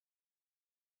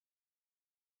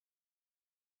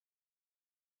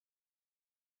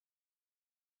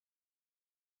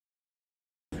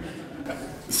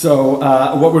So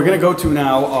what we're going to go to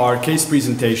now are case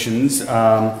presentations.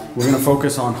 We're going to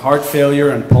focus on heart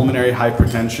failure and pulmonary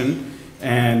hypertension.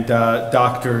 And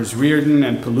Doctors Reardon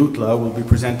and Palutla will be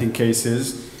presenting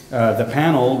cases. The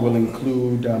panel will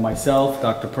include myself,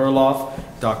 Dr. Perloff,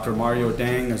 Dr. Mario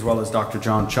Dang, as well as Dr.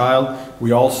 John Child.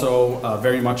 We also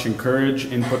very much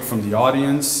encourage input from the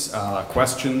audience,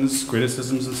 questions,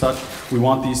 criticisms and such. We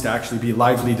want these to actually be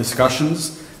lively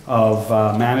discussions of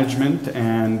management,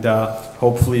 and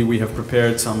hopefully we have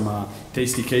prepared some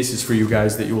tasty cases for you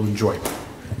guys that you will enjoy.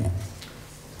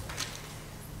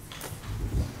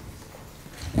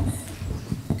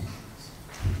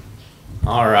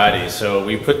 Alrighty, so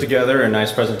we put together a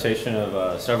nice presentation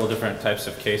of several different types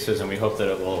of cases, and we hope that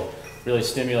it will really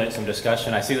stimulate some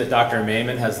discussion. I see that Dr.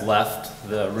 Mayman has left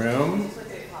the room.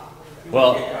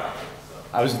 Well,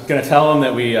 I was going to tell him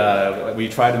that we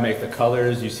tried to make the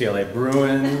colors UCLA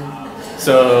Bruin.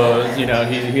 So, you know,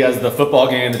 he has the football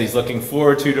game that he's looking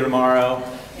forward to tomorrow.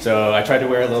 So I tried to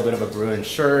wear a little bit of a Bruin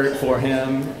shirt for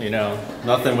him, you know,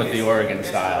 nothing with the Oregon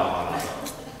style.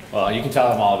 Well, you can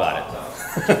tell him all about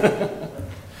it.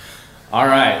 All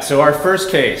right, so our first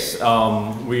case,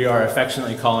 we are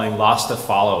affectionately calling Lost to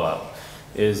Follow-Up,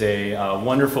 is a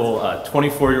wonderful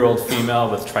 24-year-old female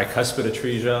with tricuspid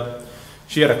atresia.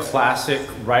 She had a classic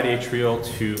right atrial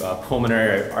to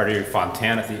pulmonary artery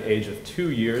fontan at the age of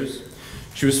 2 years.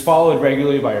 She was followed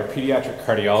regularly by her pediatric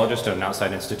cardiologist at an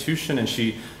outside institution, and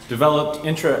she developed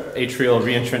intra-atrial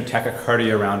reentrant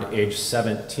tachycardia around age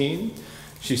 17.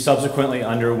 She subsequently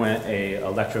underwent an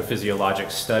electrophysiologic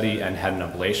study and had an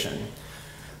ablation.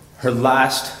 Her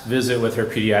last visit with her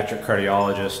pediatric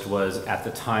cardiologist was at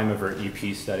the time of her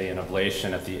EP study and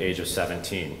ablation at the age of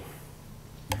 17.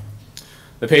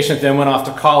 The patient then went off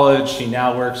to college. She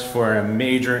now works for a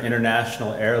major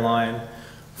international airline.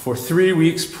 For 3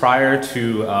 weeks prior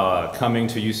to coming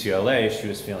to UCLA, she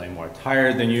was feeling more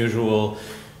tired than usual.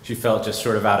 She felt just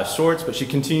sort of out of sorts, but she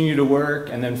continued to work,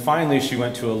 and then finally she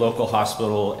went to a local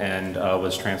hospital and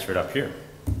was transferred up here.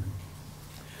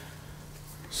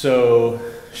 So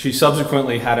she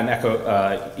subsequently had an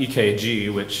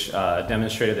EKG, which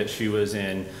demonstrated that she was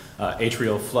in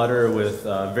atrial flutter with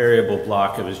variable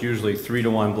block. It was usually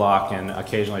 3-to-1 block, and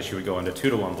occasionally she would go into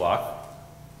 2-to-1 block.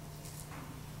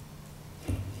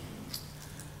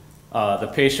 The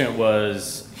patient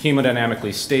was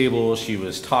hemodynamically stable. She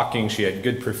was talking. She had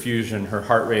good perfusion. Her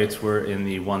heart rates were in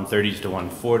the 130s to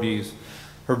 140s.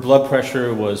 Her blood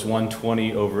pressure was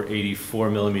 120 over 84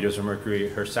 millimeters of mercury.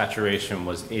 Her saturation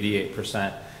was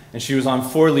 88%. And she was on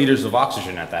 4 liters of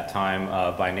oxygen at that time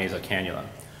by nasal cannula.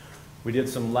 We did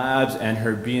some labs, and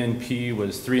her BNP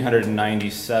was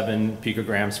 397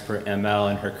 picograms per ml,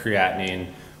 and her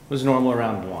creatinine was normal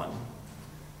around 1.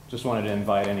 Just wanted to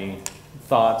invite any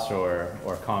thoughts or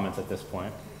comments at this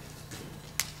point.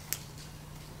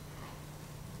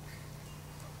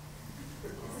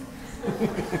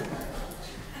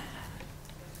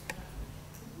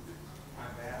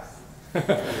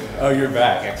 Oh, you're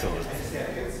back. Excellent.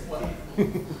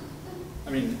 I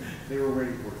mean, they were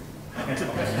ready for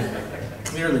it.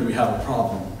 Clearly, we have a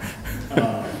problem.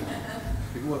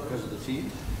 What, because of the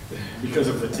tea? Because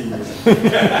of the tea.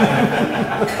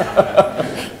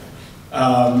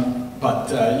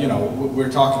 You know, we're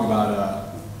talking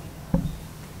about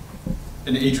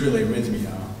an atrial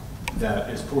arrhythmia that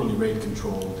is poorly rate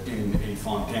controlled in a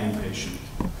Fontan patient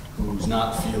who's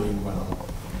not feeling well,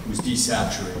 who's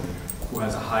desaturated, who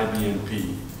has a high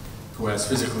BNP, who has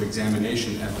physical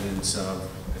examination evidence of,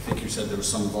 I think you said there was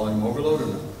some volume overload or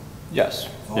no? Yes.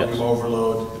 Volume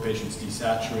overload, the patient's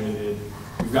desaturated.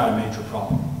 We've got a major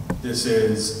problem. This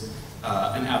is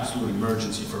an absolute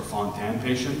emergency for a Fontan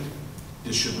patient.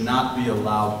 This should not be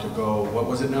allowed to go, what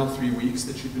was it now, 3 weeks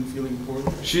that she'd been feeling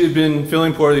poorly? She had been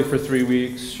feeling poorly for 3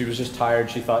 weeks. She was just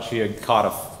tired. She thought she had caught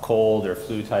a cold or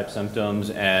flu-type symptoms,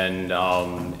 and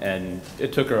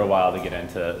it took her a while to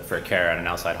get for care at an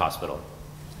outside hospital.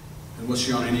 And was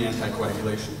she on any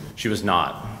anticoagulation? She was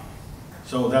not.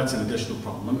 So that's an additional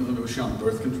problem. Was she on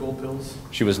birth control pills?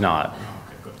 She was not.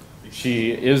 Okay, good.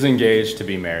 She is engaged to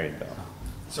be married, though.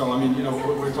 So, I mean, you know,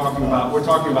 we're talking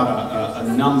about a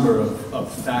number of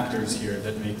factors here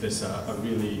that make this a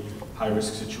really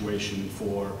high-risk situation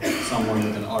for someone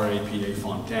with an RAPA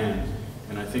Fontan.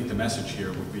 And I think the message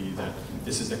here would be that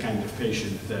this is the kind of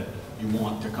patient that you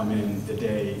want to come in the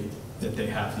day that they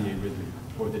have the arrhythmia,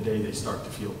 or the day they start to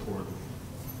feel poorly.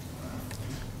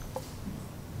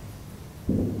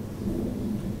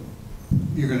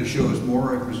 You're going to show us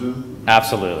more, I presume?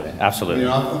 Absolutely, absolutely.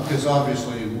 Because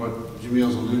obviously what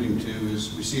Jamil's alluding to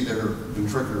is we see their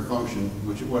ventricular function,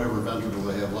 whatever ventricle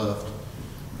they have left,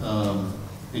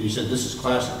 And you said this is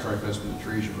classic tricuspid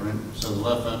atresia, right? So the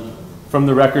left vent. From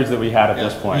the records that we had at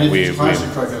this point, and if it's classic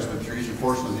tricuspid atresia,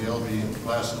 fortunately the LV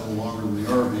lasts a little longer than the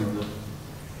RV, but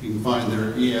you can find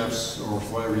their EFs or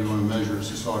whatever you want to measure,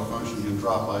 systolic function can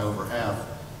drop by over half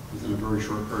within a very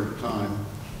short period of time.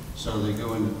 So they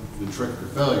go into ventricular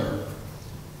failure.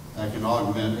 That can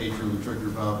augment atrial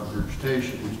ventricular valve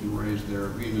regurgitation, which can raise their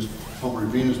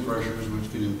pulmonary venous pressures, which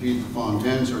can impede the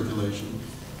Fontan circulation.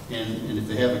 And if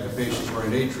they have a capacious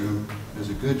right atrium, there's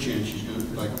a good chance she's going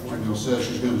to, like Jamil says,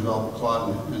 she's going to develop a clot,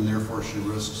 and therefore she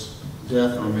risks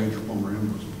death or a major pulmonary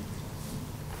embolism.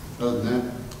 Other than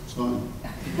that, it's fine.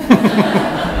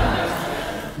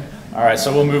 All right,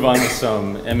 so we'll move on to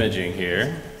some imaging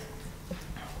here.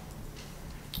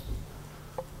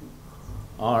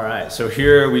 All right, so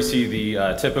here we see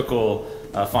the typical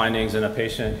findings in a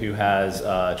patient who has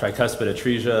tricuspid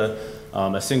atresia,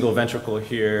 a single ventricle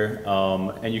here,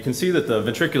 and you can see that the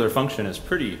ventricular function is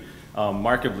pretty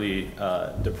markedly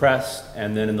depressed,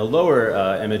 and then in the lower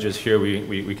images here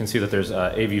we can see that there's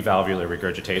AV valvular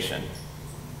regurgitation.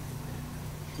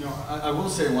 You know, I will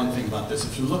say one thing about this.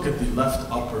 If you look at the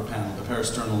left upper panel, the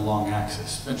parasternal long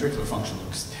axis, ventricular function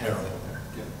looks terrible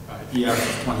there. Yeah. EF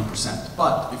is 20%.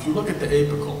 But if you look at the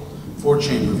apical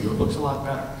four-chamber view, it looks a lot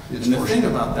better. And the thing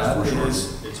about that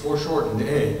is it's foreshortened,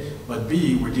 A, but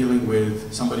B, we're dealing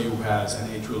with somebody who has an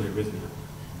atrial arrhythmia,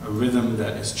 a rhythm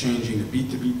that is changing. The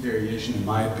beat-to-beat variation, in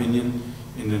my opinion,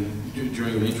 during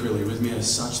an atrial arrhythmia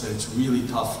is such that it's really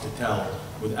tough to tell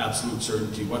with absolute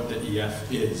certainty what the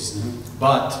EF is. Mm-hmm.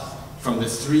 But from the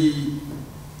three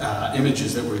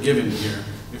images that were given here,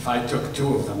 if I took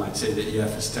two of them, I'd say the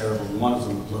EF is terrible, and one of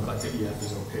them would look like the EF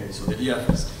is okay. So the EF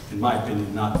is, in my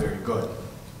opinion, not very good.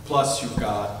 Plus, you've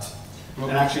got,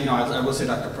 and actually, you know, I will say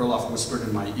Dr. Perloff whispered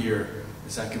in my ear a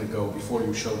second ago, before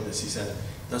you showed this, he said,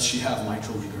 does she have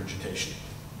mitral regurgitation?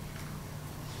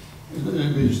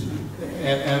 Let me just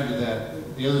add to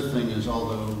that. The other thing is,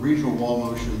 although regional wall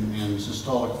motion and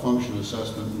systolic function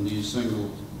assessment in these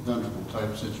single ventricle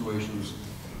type situations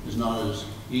is not as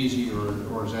easy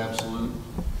or as absolute,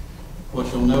 what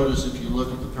you'll notice if you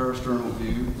look at the parasternal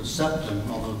view, the septum,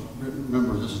 although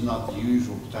remember this is not the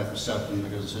usual type of septum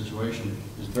because the situation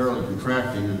is barely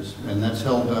contracting, and that's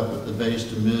held up at the base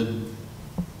to mid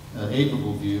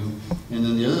apical view. And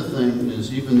then the other thing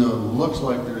is, even though it looks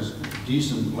like there's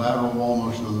decent lateral wall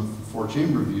motion on the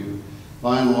four-chamber view,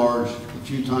 by and large, the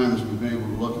few times we've been able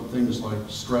to look at things like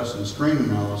stress and strain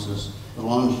analysis, the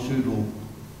longitudinal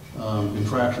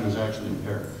contraction is actually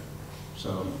impaired.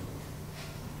 So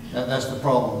that's the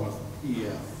problem with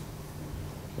EF.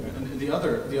 And the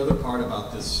other part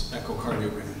about this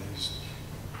echocardiogram is,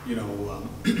 you know,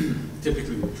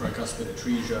 typically with tricuspid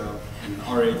atresia and an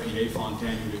RAPA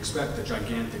Fontan, you'd expect a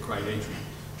gigantic right atrium.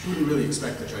 You wouldn't really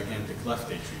expect a gigantic left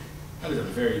atrium. That is a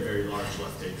very, very large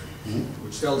left atrium,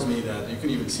 which tells me that you can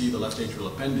even see the left atrial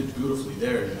appendage beautifully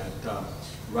there in that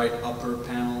right upper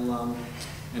panel.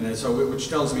 And so, which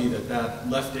tells me that that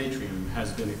left atrium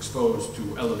has been exposed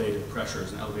to elevated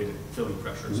pressures and elevated filling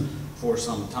pressures for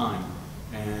some time.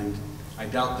 And I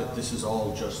doubt that this is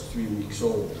all just 3 weeks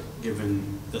old,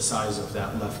 given the size of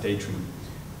that left atrium.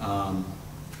 And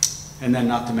then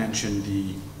not to mention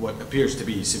what appears to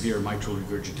be severe mitral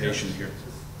regurgitation here.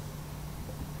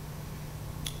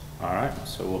 All right,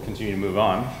 so we'll continue to move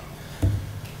on.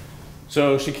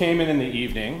 So she came in the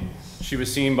evening. She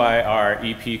was seen by our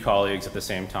EP colleagues at the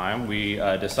same time. We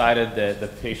decided that the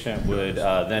patient would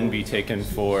then be taken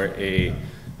for a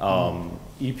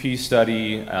EP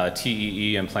study,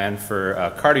 TEE, and planned for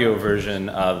cardioversion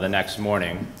the next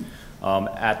morning.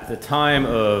 At the time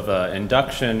of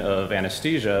induction of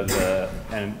anesthesia,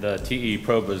 the TEE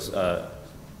probe was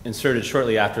inserted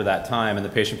shortly after that time, and the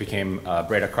patient became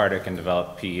bradycardic and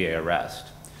developed PEA arrest.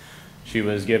 She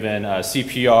was given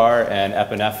CPR and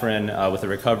epinephrine with a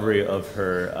recovery of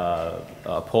her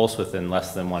pulse within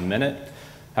less than 1 minute.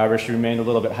 However, she remained a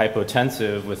little bit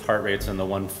hypotensive with heart rates in the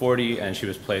 140, and she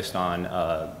was placed on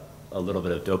a little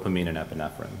bit of dopamine and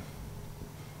epinephrine.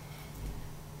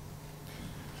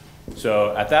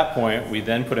 So at that point, we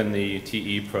then put in the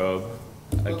TE probe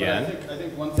again. Well, I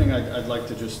think one thing I'd like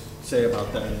to just say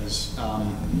about that is,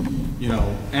 you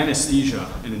know, anesthesia,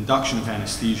 an induction of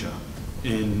anesthesia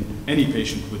in any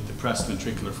patient with depressed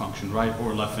ventricular function, right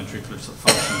or left ventricular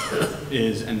function,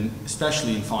 is, and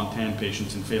especially in Fontan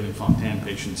patients and failing Fontan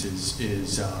patients,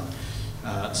 is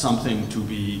something to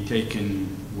be taken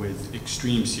with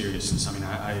extreme seriousness. I mean,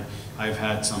 I've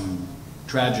had some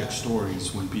tragic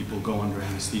stories when people go under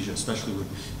anesthesia, especially with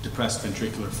depressed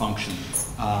ventricular function.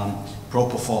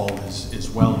 Propofol is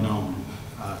well known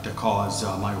to cause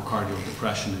myocardial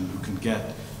depression, and you can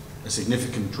get a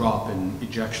significant drop in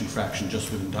ejection fraction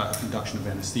just with induction of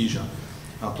anesthesia.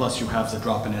 Plus you have the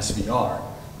drop in SVR.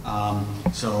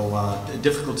 A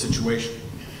difficult situation.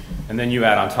 And then you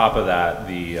add on top of that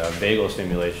the vagal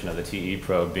stimulation of the TE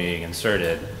probe being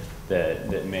inserted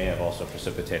that may have also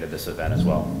precipitated this event as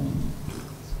well.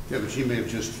 Yeah, but she may have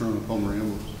just thrown a pulmonary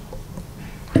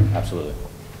embolus. Absolutely.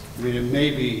 I mean, it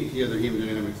may be the other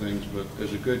hemodynamic things, but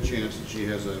there's a good chance that she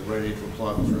has a right atrial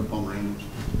clot through a pulmonary embolus.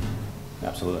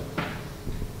 Absolutely.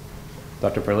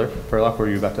 Dr. Perlock, were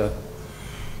you about to?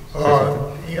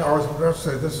 Yeah, I was about to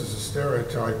say this is a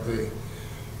stereotype. The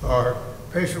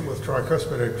patient with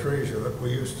tricuspid atresia that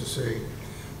we used to see,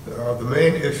 the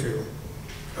main issue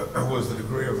was the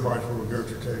degree of mitral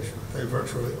regurgitation. They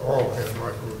virtually all had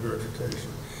mitral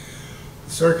regurgitation.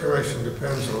 The circulation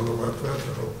depends on the left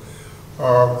ventricle.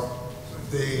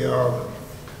 The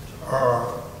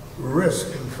risk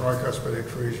in tricuspid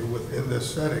atresia within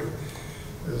this setting,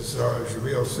 as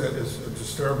Jamil said, is a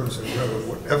disturbance in rhythm.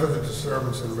 Whatever the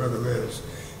disturbance in rhythm is,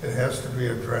 it has to be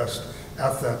addressed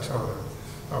at that time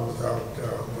without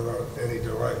any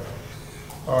delay.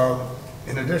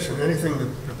 In addition, anything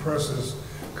that depresses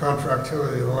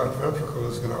contractility of the left ventricle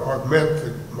is going to augment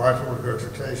the mitral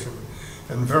regurgitation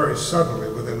and very suddenly,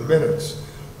 within minutes,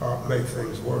 make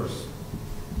things worse.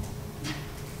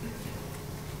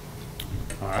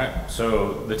 All right,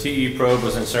 so the TE probe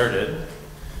was inserted.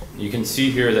 You can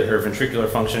see here that her ventricular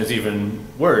function is even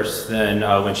worse than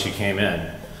when she came in.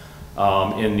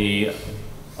 In the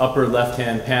upper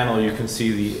left-hand panel, you can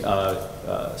see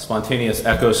the spontaneous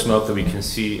echo smoke that we can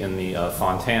see in the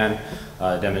fontan,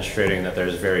 demonstrating that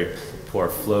there's very poor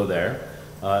flow there.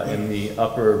 In the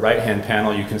upper right-hand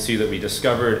panel, you can see that we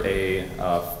discovered a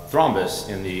thrombus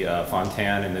in the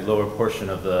fontan in the lower portion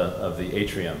of the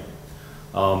atrium.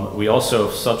 We also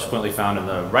subsequently found in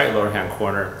the right lower-hand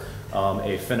corner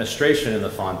a fenestration in the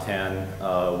fontan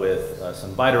with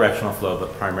some bidirectional flow,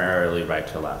 but primarily right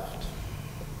to left.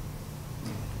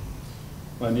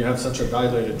 When you have such a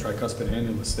dilated tricuspid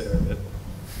annulus there that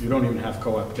you don't even have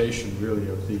coaptation really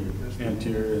of the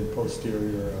anterior and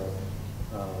posterior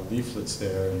leaflets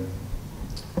there.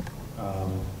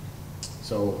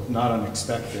 So not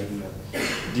unexpected. And the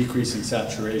decrease in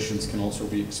saturations can also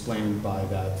be explained by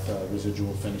that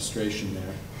residual fenestration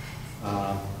there.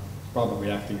 Probably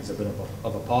acting as a bit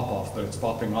of a pop-off, but it's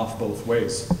popping off both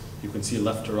ways. You can see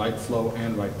left to right flow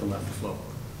and right to left flow.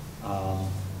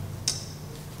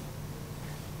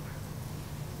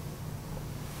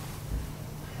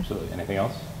 Absolutely. Anything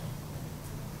else?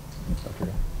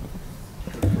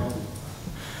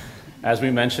 As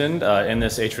we mentioned, in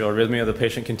this atrial arrhythmia, the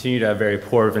patient continued to have very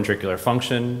poor ventricular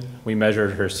function. We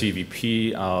measured her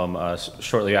CVP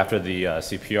shortly after the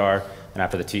CPR and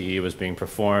after the TE was being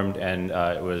performed, and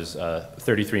it was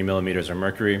 33 millimeters of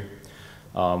mercury.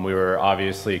 We were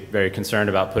obviously very concerned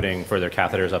about putting further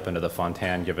catheters up into the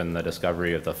fontan given the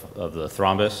discovery of the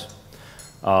thrombus.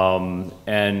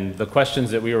 And the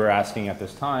questions that we were asking at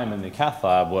this time in the cath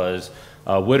lab was,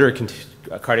 would her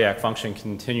cardiac function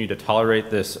continue to tolerate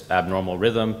this abnormal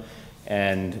rhythm?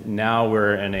 And now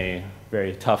we're in a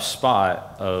very tough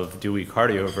spot of do we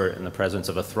cardiovert in the presence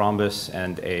of a thrombus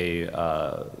and a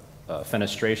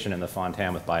fenestration in the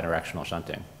fontan with bidirectional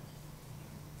shunting.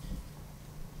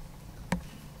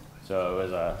 So it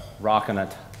was a rock and a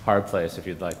hard place if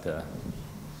you'd like to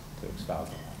expound.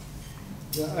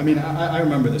 Yeah, I mean, I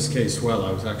remember this case well.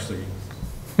 I was actually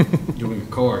doing a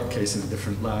cohort case in a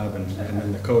different lab, and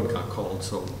then the code got called,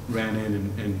 so ran in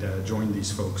and joined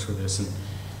these folks for this.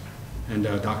 And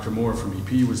Dr. Moore from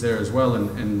EP was there as well.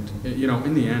 And you know,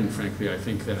 in the end, frankly, I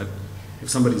think that if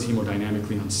somebody's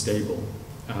hemodynamically unstable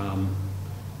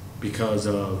because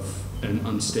of an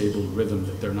unstable rhythm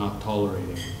that they're not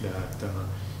tolerating, that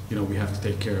you know, we have to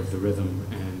take care of the rhythm.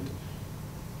 And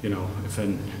you know, if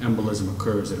an embolism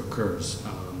occurs, it occurs.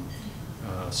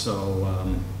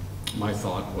 My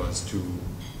thought was to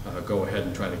go ahead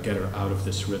and try to get her out of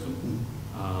this rhythm,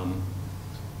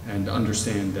 and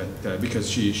understand that because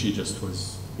she just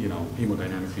was, you know,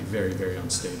 hemodynamically very, very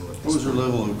unstable at this What was her point.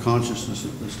 level of consciousness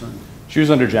at this time? She was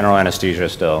under general anesthesia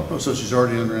still. Oh, so she's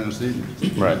already under anesthesia.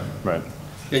 Right, right.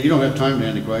 Yeah, you don't have time to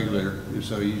anticoagulate her,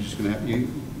 so you're just going to have,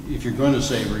 if you're going to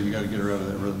save her, you got to get her out of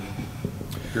that rhythm,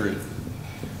 period.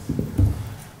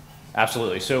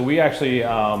 Absolutely. So we actually,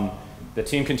 the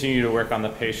team continued to work on the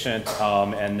patient,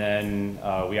 and then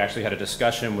we actually had a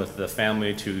discussion with the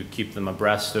family to keep them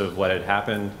abreast of what had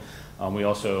happened. We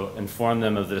also informed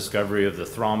them of the discovery of the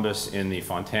thrombus in the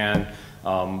fontan.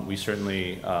 We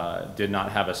certainly did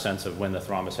not have a sense of when the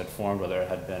thrombus had formed, whether it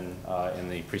had been in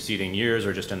the preceding years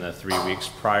or just in the 3 weeks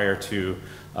prior to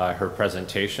her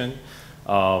presentation.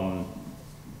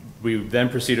 We then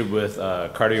proceeded with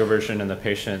cardioversion, and the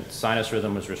patient's sinus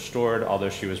rhythm was restored, although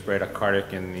she was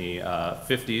bradycardic in the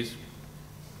 50s,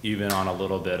 even on a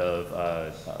little bit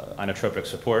of inotropic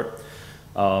support.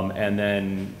 And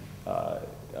then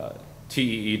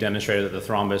TEE demonstrated that the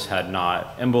thrombus had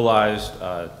not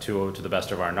embolized to the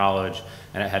best of our knowledge,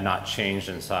 and it had not changed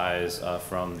in size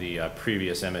from the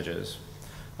previous images.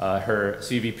 Her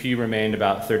CVP remained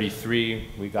about 33.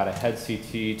 We got a head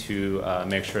CT to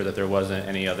make sure that there wasn't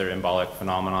any other embolic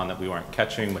phenomenon that we weren't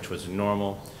catching, which was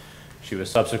normal. She was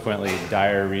subsequently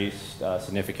diuresed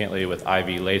significantly with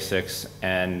IV Lasix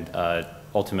and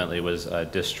ultimately was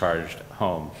discharged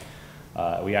home.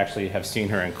 We actually have seen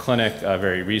her in clinic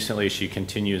very recently. She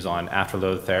continues on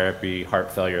afterload therapy,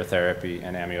 heart failure therapy,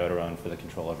 and amiodarone for the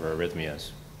control of her arrhythmias.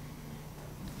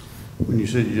 When you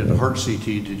said you did a heart CT,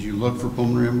 did you look for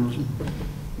pulmonary embolism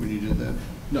when you did that?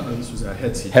 No, this was a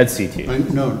head CT. Head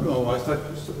CT. No, I thought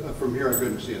from here I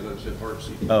couldn't see it. I said heart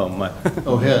CT. Oh, my.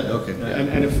 Oh, head, okay. Yeah.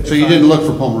 And so you didn't look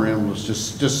for pulmonary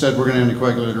embolism, just said we're going to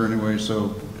anticoagulate her anyway,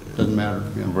 so it doesn't matter.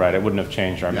 Yeah. Right, it wouldn't have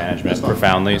changed our management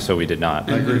profoundly, so we did not.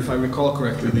 And if I recall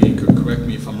correctly, Lee, could correct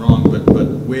me if I'm wrong, but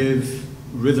with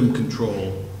rhythm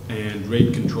control and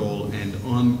rate control and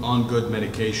on good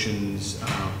medications,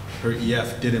 her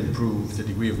EF did improve. The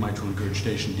degree of mitral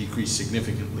regurgitation decreased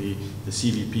significantly. The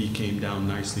CVP came down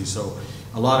nicely. So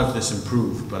a lot of this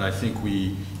improved, but I think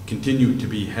we continue to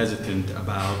be hesitant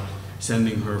about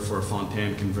sending her for a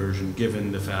Fontan conversion,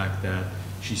 given the fact that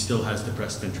she still has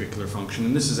depressed ventricular function.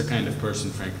 And this is a kind of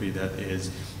person, frankly, that is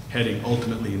heading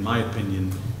ultimately, in my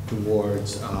opinion,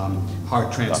 towards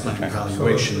heart transplant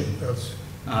evaluation.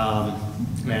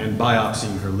 And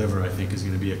biopsying her liver, I think, is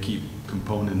going to be a key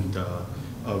component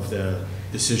of the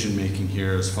decision-making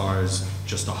here as far as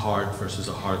just a heart versus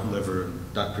a heart-liver.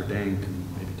 Dr. Dang can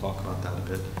maybe talk about that a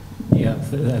bit. Yeah,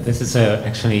 this is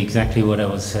actually exactly what I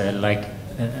was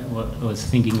what I was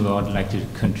thinking about, like to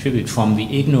contribute from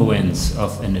the ignorance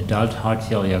of an adult heart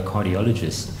failure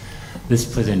cardiologist. This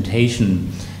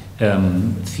presentation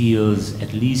feels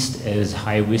at least as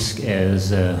high risk as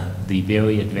the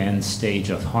very advanced stage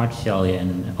of heart failure,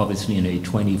 and obviously in a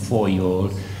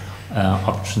 24-year-old,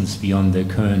 options beyond the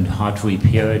current heart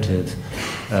reparative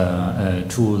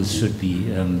tools should be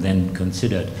then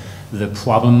considered. The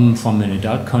problem from an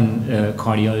adult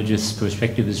cardiologist's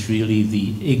perspective is really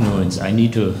the ignorance. I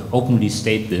need to openly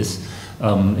state this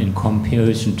in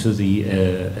comparison to the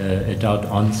adult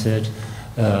onset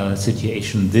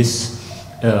situation. This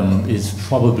is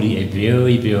probably a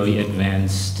very, very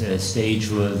advanced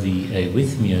stage where the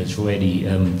arrhythmia is already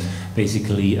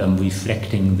basically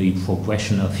reflecting the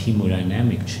progression of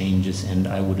hemodynamic changes. And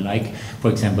I would like, for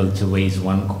example, to raise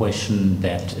one question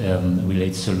that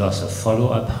relates to loss of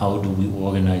follow-up. How do we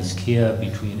organize care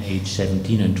between age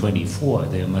 17 and 24?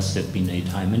 There must have been a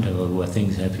time interval where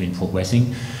things have been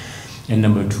progressing. And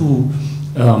number two,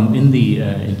 in the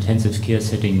intensive care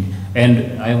setting,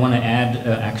 and I want to add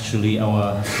actually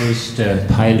our first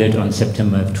pilot on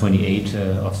September 28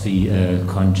 of the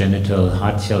Congenital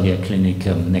Heart Failure Clinic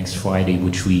next Friday,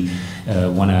 which we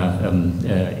want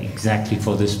to exactly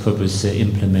for this purpose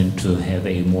implement to have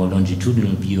a more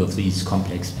longitudinal view of these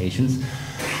complex patients.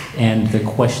 And the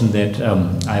question that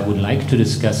I would like to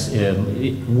discuss,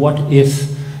 what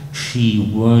if she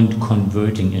weren't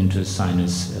converting into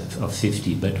sinus of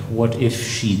 50, but what if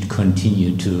she'd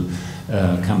continued to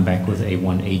come back with a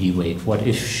 180 rate? What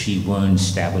if she weren't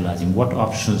stabilizing? What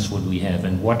options would we have,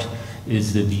 and what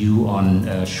is the view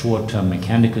on short-term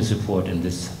mechanical support in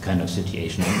this kind of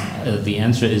situation? The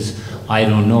answer is, I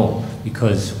don't know,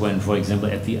 because when, for example,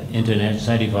 at the International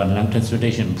Society for Lung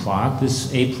Transplantation in Prague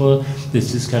this April,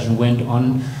 this discussion went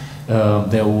on,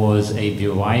 there was a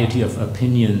variety of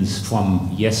opinions from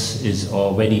yes is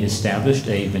already established,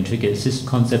 a ventricular assist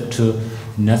concept, to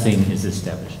nothing is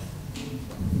established.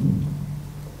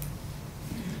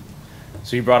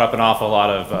 So you brought up an awful lot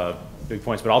of big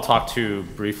points, but I'll talk to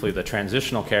briefly the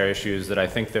transitional care issues that I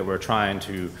think that we're trying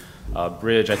to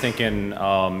bridge. I think in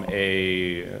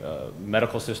a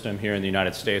medical system here in the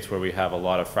United States where we have a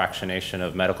lot of fractionation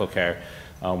of medical care,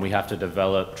 we have to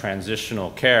develop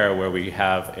transitional care where we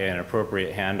have an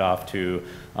appropriate handoff to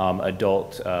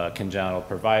adult congenital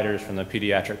providers from the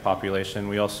pediatric population.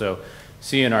 We also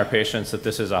see in our patients that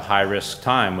this is a high-risk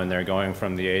time when they're going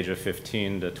from the age of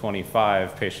 15 to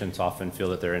 25. Patients often feel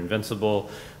that they're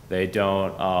invincible. They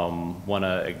don't want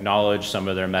to acknowledge some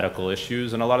of their medical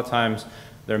issues, and a lot of times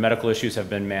their medical issues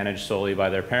have been managed solely by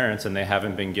their parents, and they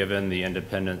haven't been given the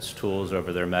independence tools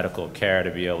over their medical care to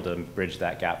be able to bridge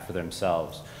that gap for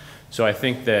themselves. So I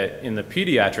think that in the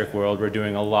pediatric world, we're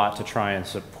doing a lot to try and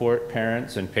support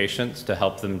parents and patients to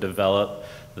help them develop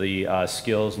the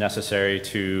skills necessary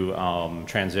to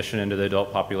transition into the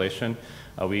adult population.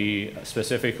 We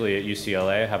specifically at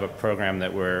UCLA have a program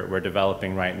that we're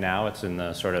developing right now. It's in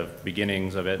the sort of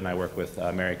beginnings of it, and I work with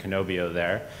Mary Canobio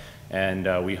there.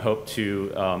 And we hope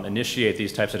to initiate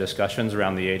these types of discussions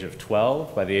around the age of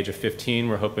 12. By the age of 15,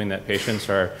 we're hoping that patients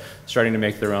are starting to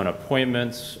make their own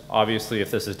appointments. Obviously,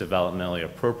 if this is developmentally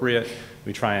appropriate,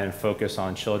 we try and focus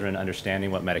on children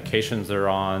understanding what medications they're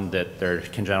on, that their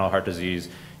congenital heart disease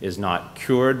is not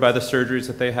cured by the surgeries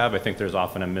that they have. I think there's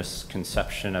often a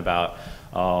misconception about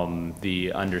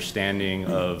the understanding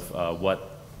of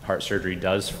what heart surgery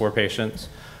does for patients.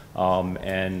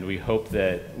 And we hope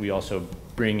that we also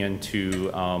bring into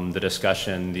the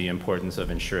discussion the importance of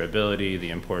insurability, the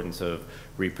importance of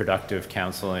reproductive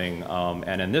counseling.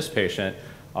 And in this patient,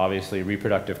 obviously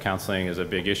reproductive counseling is a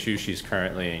big issue. She's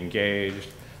currently engaged.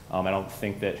 I don't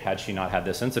think that had she not had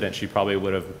this incident, she probably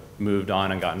would have moved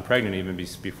on and gotten pregnant even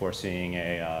before seeing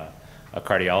a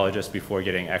cardiologist, before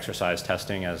getting exercise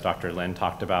testing, as Dr. Lin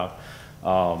talked about.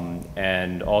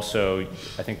 And also,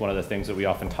 I think one of the things that we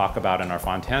often talk about in our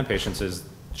Fontan patients is,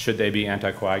 should they be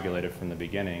anticoagulated from the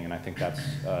beginning? And I think that's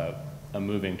a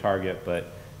moving target, but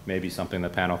maybe something the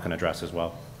panel can address as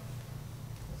well.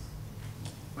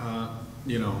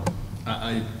 You know,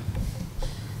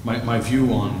 my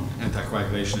view on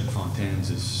anticoagulation in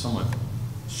Fontans is somewhat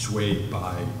swayed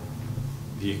by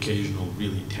the occasional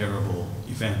really terrible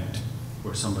event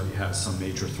where somebody has some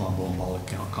major thromboembolic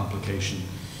complication,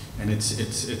 and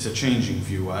it's a changing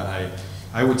view. I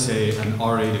would say an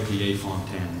RA to PA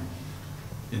Fontan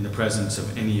in the presence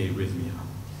of any arrhythmia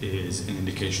is an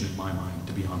indication in my mind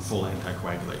to be on full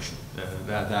anticoagulation.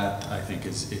 That I think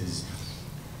is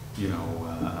you know,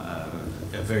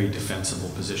 a very defensible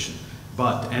position.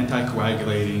 But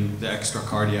anticoagulating the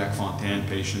extracardiac Fontan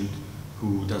patient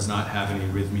who does not have any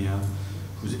arrhythmia,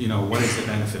 who's, you know, what is the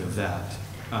benefit of that?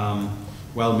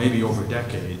 Well, maybe over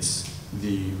decades,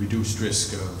 the reduced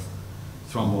risk of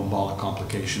thromboembolic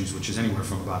complications, which is anywhere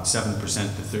from about 7%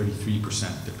 to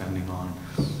 33%, depending on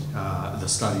the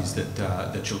studies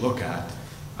that you look at,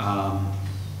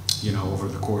 you know, over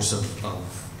the course of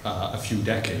a few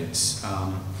decades.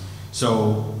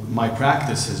 So my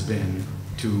practice has been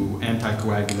to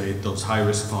anticoagulate those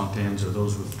high-risk Fontans or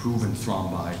those with proven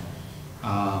thrombi,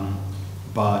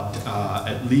 but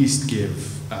at least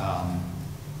give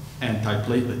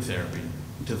antiplatelet therapy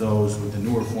to those with the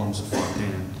newer forms of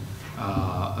Fontan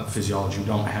physiology who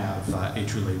don't have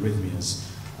atrial arrhythmias.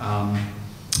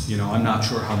 You know, I'm not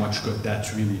sure how much good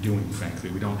that's really doing, frankly.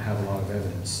 We don't have a lot of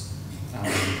evidence.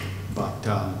 But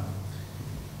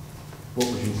what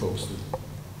would you folks do?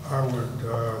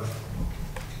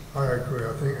 I agree.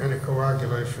 I think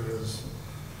anticoagulation is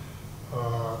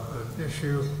an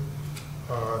issue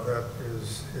that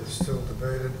is still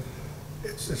debated.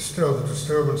 It's still the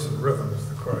disturbance of rhythm is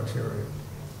the criterion.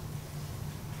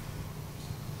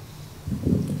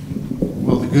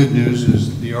 Well, the good news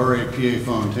is the RAPA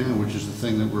Fontan, which is the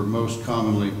thing that we're most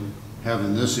commonly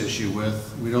having this issue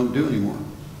with, we don't do anymore.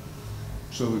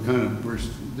 So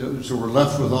we're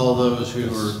left with all those who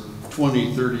are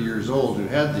 20, 30 years old who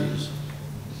had these.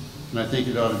 And I think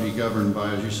it ought to be governed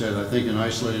by, as you said, I think an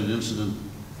isolated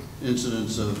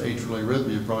incidence of atrial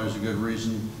arrhythmia probably is a good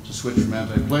reason to switch from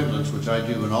antiplatelets, which I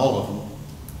do in all of them,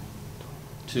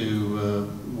 to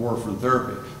warfarin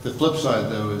therapy. The flip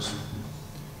side, though, is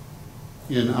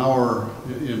in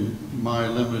my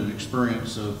limited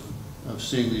experience of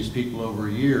seeing these people over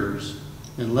years,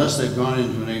 unless they've gone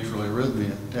into an atrial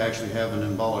arrhythmia, to actually have an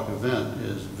embolic event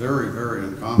is very, very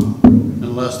uncommon,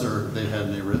 unless they've had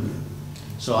an arrhythmia.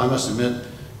 So I must admit,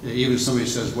 even if somebody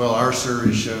says, well, our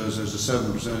series shows there's a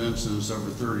 7% incidence over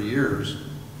 30 years,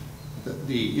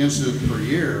 the incidence per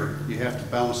year, you have to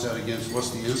balance that against what's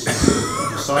the incidence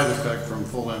of the side effect from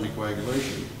full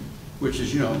anticoagulation, which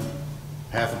is, you know,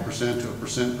 0.5% to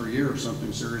 1% per year of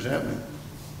something serious happening.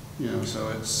 You know, so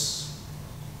it's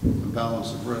a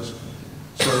balance of risk.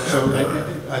 So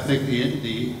I think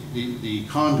the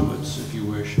conduits, if you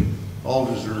wish, all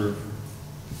deserve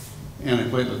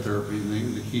antiplatelet therapy.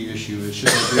 The key issue is, should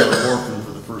they be on warfarin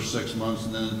for the first 6 months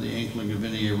and then at the inkling of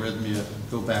any arrhythmia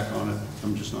go back on it?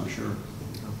 I'm just not sure.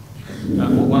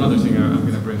 One other thing I'm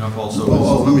going to bring up also.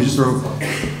 Let me just throw.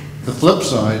 The flip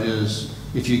side is,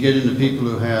 if you get into people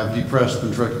who have depressed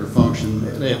ventricular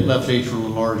function, they have left atrial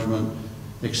enlargement,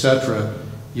 etc.,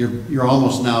 you're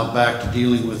almost now back to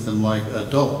dealing with them like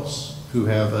adults who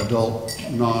have adult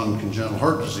non-congenital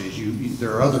heart disease.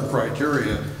 There are other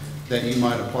criteria that you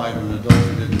might apply to an adult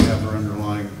who didn't have their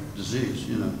underlying disease,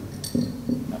 you know.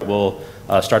 We'll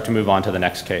start to move on to the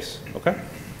next case. Okay?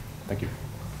 Thank you.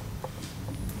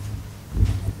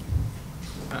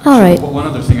 All right. One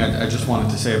other thing I just wanted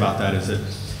to say about that is that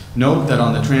note that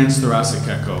on the transthoracic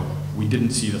echo, we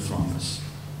didn't see the thrombus.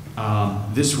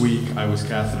 This week, I was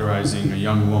catheterizing a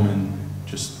young woman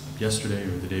just yesterday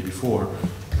or the day before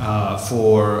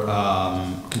for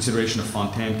consideration of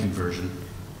Fontan conversion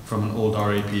from an old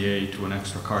RAPA to an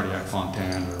extracardiac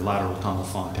Fontan or lateral tunnel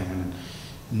Fontan. And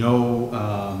no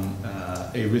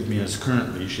arrhythmias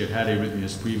currently. She had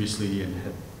arrhythmias previously and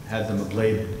had them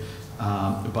ablated,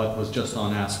 but was just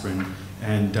on aspirin.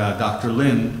 And Dr.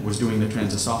 Lin was doing the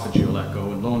transesophageal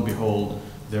echo, and lo and behold,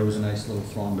 there was a nice little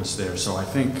thrombus there. So I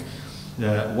think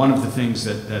that one of the things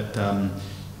that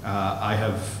I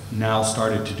have now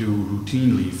started to do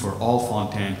routinely for all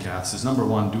Fontan caths is, number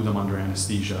one, do them under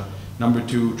anesthesia. Number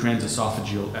two,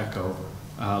 transesophageal echo,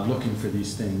 looking for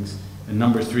these things. And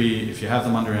number three, if you have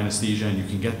them under anesthesia and you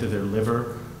can get to their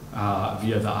liver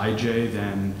via the IJ,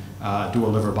 then do a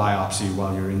liver biopsy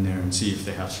while you're in there and see if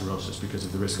they have cirrhosis because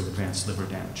of the risk of advanced liver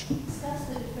damage. Discuss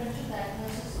the differential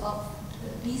diagnosis of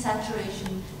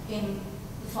desaturation in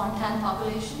the Fontan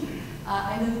population.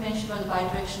 I know you mentioned about the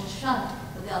bidirectional shunt,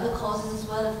 but the other causes as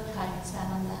well, if you can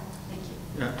expand on that. Thank you.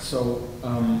 Yeah, so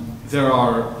there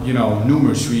are,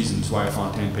 numerous reasons why a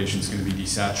Fontan patient is going to be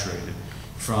desaturated,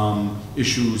 from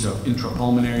issues of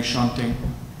intrapulmonary shunting,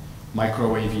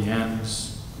 micro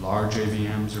AVMs, large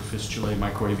AVMs or fistulae,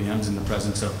 micro AVMs in the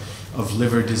presence of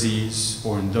liver disease,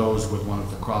 or in those with one of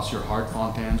the cross your heart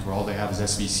Fontans where all they have is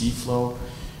SVC flow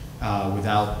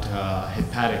without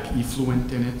hepatic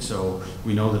effluent in it. So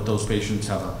we know that those patients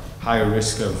have a higher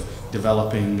risk of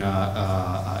developing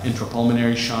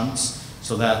intrapulmonary shunts.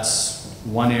 So that's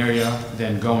one area.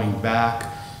 Then going back,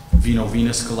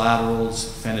 veno-venous collaterals,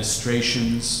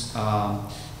 fenestrations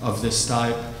of this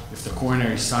type. If the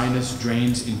coronary sinus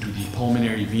drains into the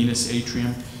pulmonary venous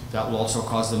atrium, that will also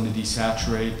cause them to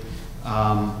desaturate.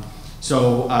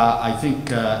 So I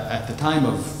think at the time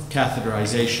of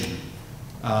catheterization,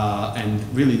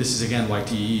 and really this is again why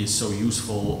TE is so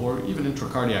useful, or even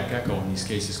intracardiac echo in these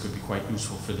cases could be quite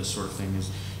useful for this sort of thing,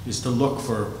 is to look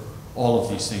for all of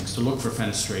these things, to look for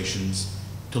fenestrations,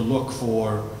 to look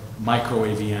for micro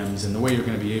AVMs, and the way you're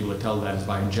going to be able to tell that is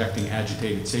by injecting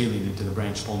agitated saline into the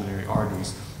branched pulmonary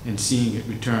arteries and seeing it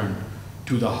return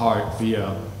to the heart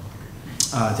via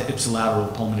the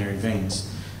ipsilateral pulmonary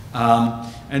veins.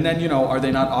 And then, are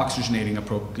they not oxygenating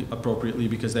appropriately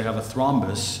because they have a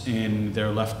thrombus in their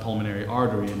left pulmonary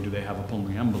artery, and do they have a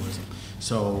pulmonary embolism?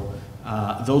 So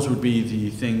those would be the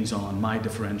things on my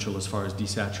differential as far as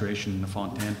desaturation in the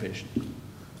Fontan patient.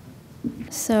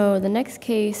 So the next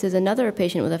case is another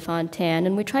patient with a Fontan,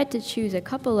 and we tried to choose a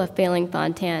couple of failing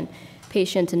Fontan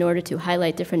patients in order to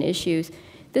highlight different issues.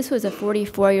 This was a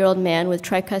 44-year-old man with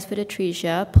tricuspid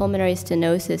atresia, pulmonary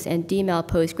stenosis, and DMAL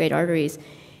post-grade arteries.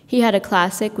 He had a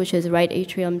classic, which is right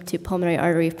atrium to pulmonary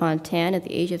artery Fontan at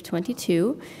the age of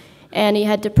 22, and he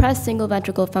had depressed single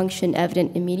ventricle function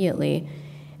evident immediately.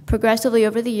 Progressively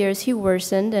over the years, he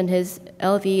worsened, and his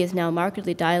LV is now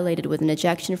markedly dilated with an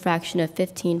ejection fraction of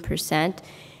 15%,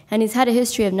 and he's had a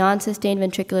history of non-sustained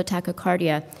ventricular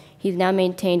tachycardia. He's now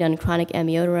maintained on chronic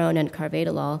amiodarone and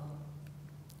carvedilol.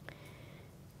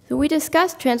 So we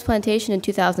discussed transplantation in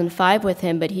 2005 with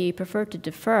him, but he preferred to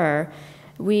defer.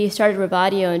 We started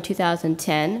Revatio in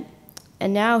 2010,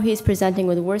 and now he's presenting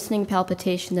with worsening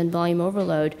palpitations and volume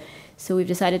overload, so we've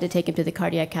decided to take him to the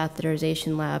cardiac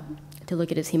catheterization lab to look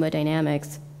at his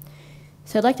hemodynamics.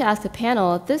 So I'd like to ask the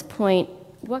panel, at this point,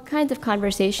 what kinds of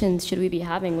conversations should we be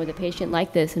having with a patient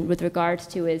like this, and with regards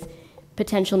to his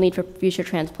potential need for future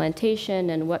transplantation,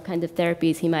 and what kinds of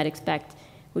therapies he might expect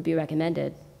would be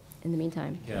recommended in the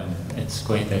meantime? Yeah, it's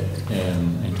great that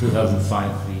in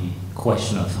 2005 the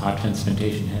question of heart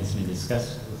transplantation has been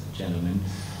discussed with the gentleman.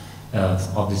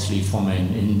 Obviously from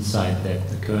an insight that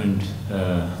the current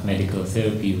medical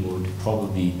therapy would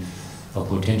probably or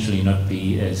potentially not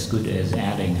be as good as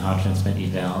adding heart transplant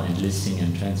eval, enlisting,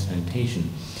 and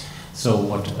transplantation. So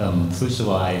what, first of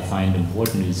all, I find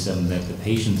important is that the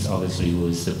patient, obviously, who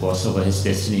is the boss over his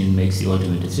destiny and makes the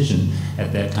ultimate decision,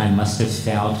 at that time must have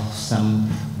felt some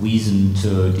reason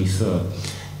to defer.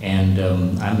 And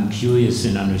I'm curious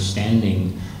in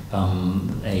understanding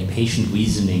a patient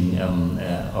reasoning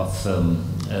of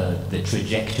the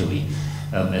trajectory,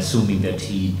 assuming that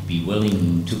he'd be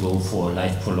willing to go for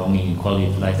life-prolonging and quality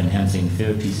of life-enhancing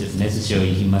therapies if necessary.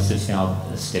 He must have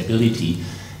felt stability.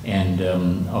 And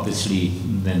obviously,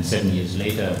 then 7 years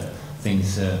later,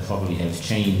 things probably have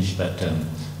changed, but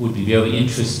would be very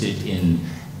interested in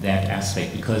that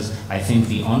aspect, because I think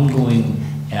the ongoing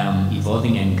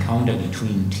evolving encounter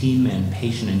between team and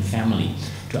patient and family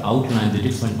to outline the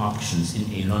different options in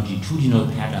a longitudinal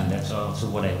pattern. That's also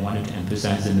what I wanted to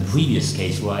emphasize in the previous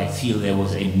case, where I feel there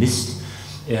was a missed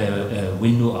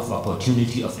window of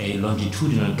opportunity of a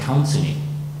longitudinal counseling.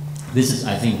 This is,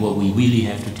 I think, where we really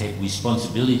have to take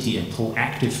responsibility and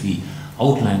proactively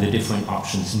outline the different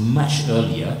options much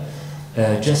earlier,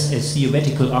 just as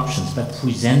theoretical options, but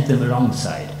present them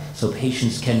alongside, so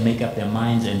patients can make up their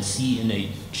minds and see in a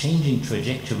changing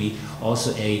trajectory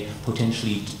also a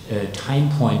potentially time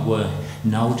point where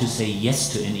now to say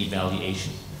yes to an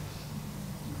evaluation.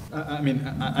 I mean,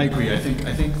 I agree. I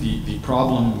think the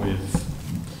problem with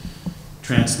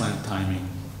transplant timing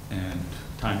and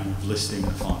timing of listing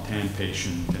a Fontan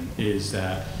patient is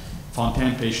that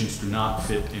Fontan patients do not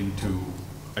fit into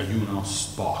a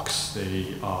UNOS box.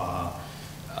 They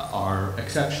are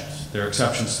exceptions. They're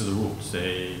exceptions to the rules.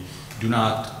 They do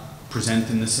not present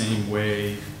in the same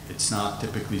way. It's not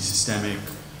typically systemic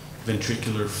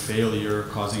ventricular failure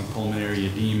causing pulmonary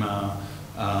edema.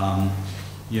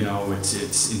 You know, it's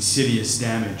insidious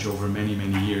damage over many,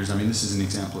 many years. I mean, this is an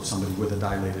example of somebody with a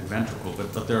dilated ventricle,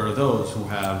 but there are those who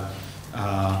have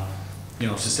you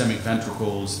know, systemic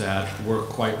ventricles that work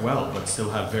quite well, but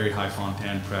still have very high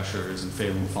Fontan pressures and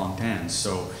failing Fontans.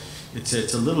 So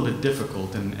it's a little bit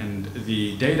difficult, and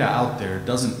the data out there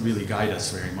doesn't really guide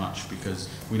us very much, because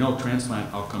we know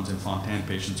transplant outcomes in Fontan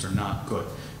patients are not good.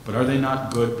 But are they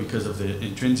not good because of the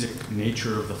intrinsic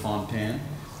nature of the Fontan?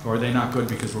 Or are they not good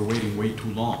because we're waiting way too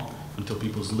long until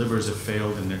people's livers have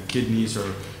failed and their kidneys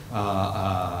are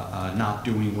not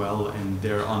doing well, and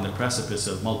they're on the precipice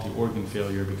of multi-organ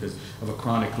failure because of a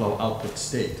chronic low output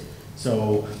state?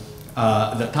 So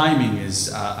the timing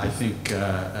is, I think,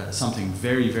 something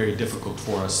very, very difficult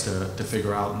for us to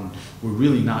figure out, and we're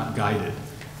really not guided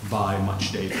by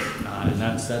much data, and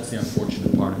that's the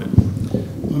unfortunate part of it.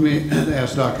 Let me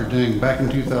ask Dr. Ding, back in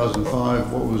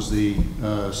 2005, what was the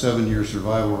 7-year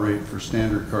survival rate for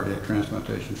standard cardiac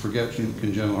transplantation? Forget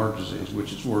congenital heart disease,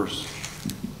 which is worse.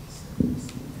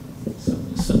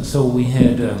 So we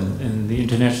had in the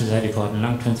International Society for Heart and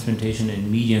Lung Transplantation a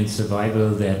median survival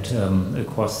that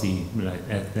across the, like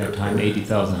at that time,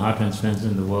 80,000 heart transplants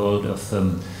in the world of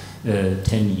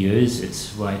 10 years.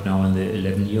 It's right now in the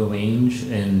 11-year range,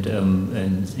 and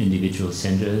individual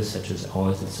centers such as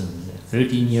ours, it's in the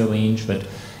 13-year range, but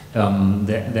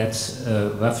that's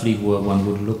roughly where one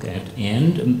would look at.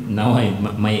 And now I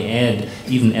might add,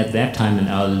 even at that time, and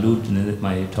I'll allude in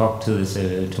my talk to this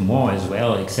tomorrow as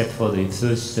well, except for the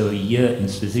first year, in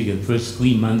specific the first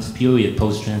 3 month period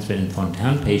post-transplant in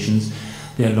Fontan patients,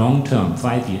 their long-term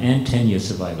 5-year and 10-year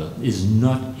survival is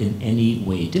not in any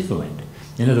way different.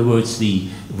 In other words, the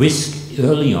risk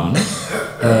early on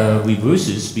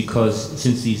reverses, because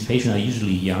since these patients are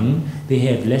usually young, they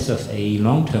have less of a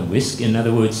long-term risk. In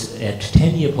other words, at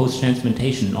 10-year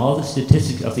post-transplantation, all the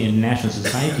statistics of the International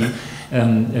Society,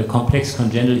 complex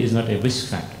congenital is not a risk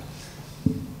factor.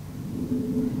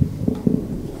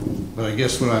 But I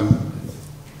guess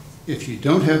if you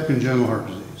don't have congenital heart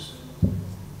disease,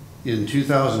 in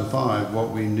 2005,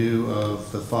 what we knew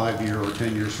of the 5-year or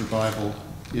 10-year survival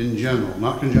in general,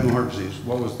 not congenital heart disease,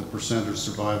 what was the percent of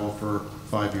survival for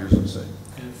 5 years, let's say?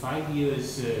 5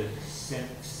 years,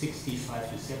 65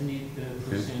 to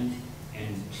 70%,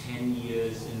 and 10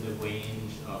 years in the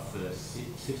range of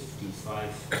 55.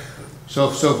 So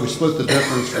if we split the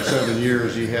difference for 7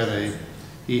 years, he had a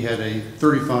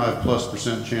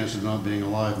 35+% chance of not being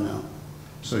alive now.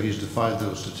 So he's defied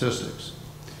those statistics.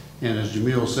 And as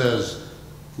Jamil says,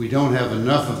 we don't have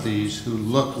enough of these who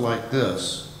look like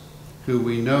this, who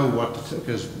we know what to,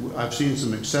 because I've seen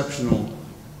some exceptional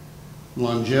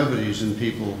longevities in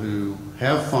people who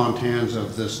have Fontans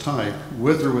of this type,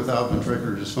 with or without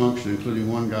ventricular dysfunction, including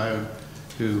one guy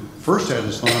who first had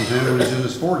his Fontan when he was in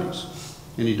his 40s,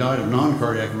 and he died of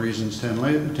non-cardiac reasons 10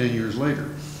 years later.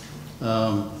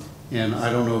 And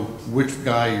I don't know which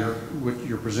guy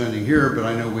you're presenting here, but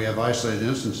I know we have isolated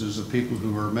instances of people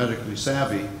who are medically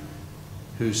savvy,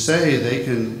 who say they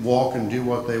can walk and do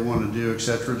what they want to do, et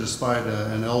cetera, despite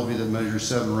an LV that measures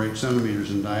 7 or 8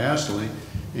 centimeters in diastole,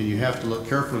 and you have to look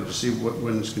carefully to see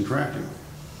when it's contracting.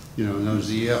 You know, and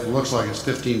the EF looks like it's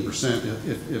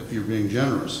 15% if you're being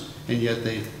generous, and yet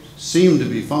they seem to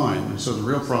be fine. And so the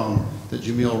real problem that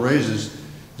Jamil raises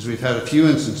is we've had a few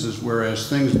instances where as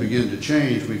things begin to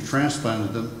change, we've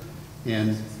transplanted them,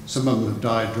 and some of them have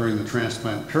died during the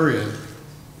transplant period,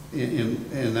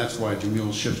 and that's why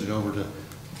Jamil shifted over to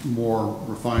more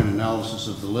refined analysis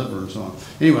of the liver and so on.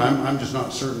 Anyway, I'm just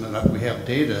not certain that we have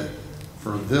data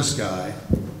for this guy.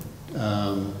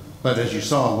 But as you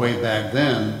saw way back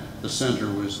then, the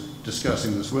center was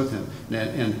discussing this with him.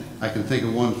 And I can think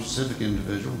of one specific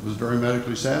individual who was very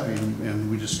medically savvy, and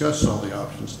we discussed all the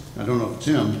options. I don't know if it's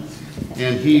him.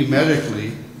 And he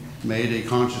medically made a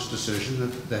conscious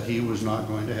decision that he was not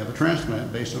going to have a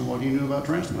transplant based on what he knew about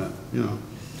transplant. You know,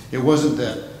 it wasn't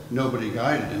that nobody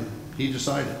guided him. He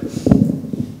decided.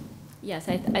 Yes,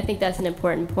 I think that's an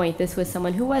important point. This was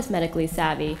someone who was medically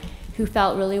savvy, who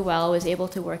felt really well, was able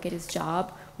to work at his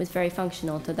job, was very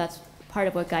functional. So that's part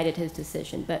of what guided his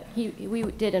decision. But we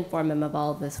did inform him of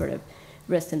all of the sort of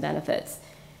risks and benefits.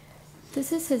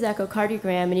 This is his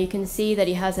echocardiogram, and you can see that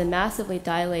he has a massively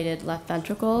dilated left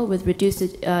ventricle with reduced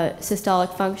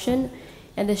systolic function.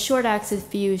 And the short axis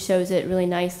view shows it really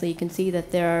nicely. You can see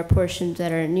that there are portions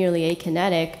that are nearly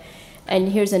akinetic. And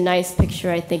here's a nice picture,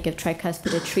 I think, of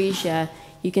tricuspid atresia.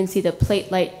 You can see the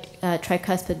plate-like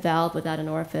tricuspid valve without an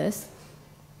orifice.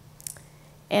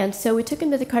 And so we took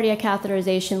him to the cardiac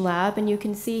catheterization lab, and you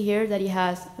can see here that he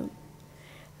has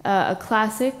a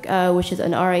classic, which is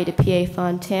an RA to PA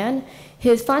Fontan.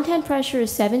 His Fontan pressure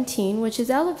is 17, which is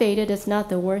elevated. It's not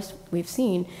the worst we've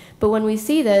seen. But when we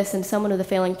see this in someone with a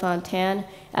failing Fontan,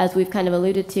 as we've kind of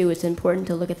alluded to, it's important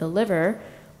to look at the liver,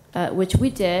 which we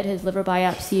did. His liver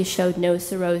biopsy showed no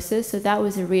cirrhosis, so that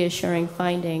was a reassuring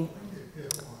finding.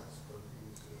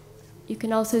 You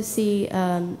can also see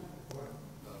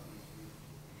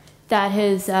that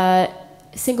his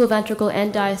single ventricle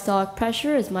end diastolic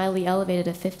pressure is mildly elevated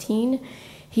at 15.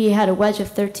 He had a wedge of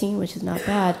 13, which is not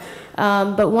bad.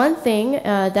 But one thing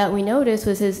that we noticed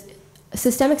was his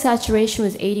systemic saturation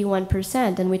was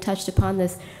 81%, and we touched upon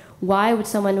this. Why would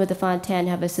someone with a Fontan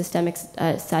have a systemic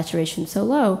saturation so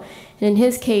low? And in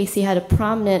his case, he had a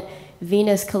prominent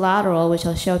venous collateral, which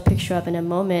I'll show a picture of in a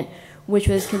moment, which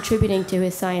was contributing to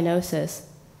his cyanosis.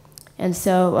 And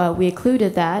so we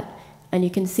occluded that, and you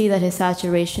can see that his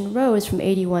saturation rose from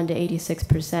 81 to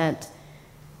 86%.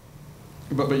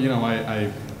 But you know,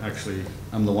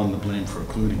 I'm the one to blame for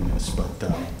occluding this,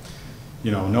 but you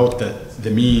know, note that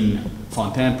the mean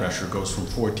Fontan pressure goes from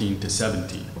 14 to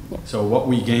 17. Yeah. So what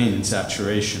we gain in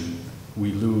saturation,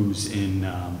 we lose in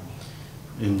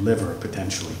liver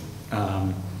potentially.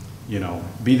 You know,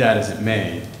 be that as it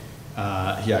may,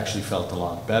 he actually felt a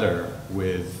lot better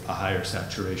with a higher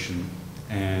saturation,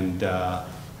 and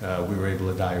we were able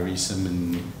to diurese him,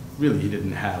 and really he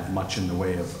didn't have much in the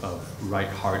way of right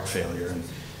heart failure. And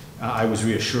I was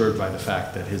reassured by the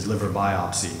fact that his liver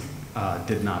biopsy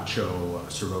did not show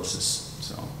cirrhosis.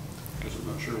 So, because I'm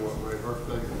not sure what right heart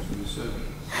failure is when you said.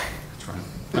 That's right.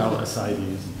 Well,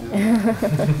 ascites,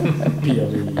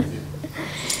 PLE.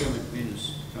 Systemic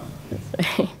venous.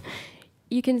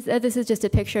 You can. This is just a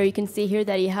picture. You can see here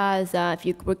that he has. If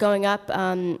you were going up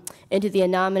into the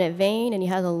innominate vein, and he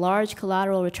has a large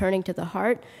collateral returning to the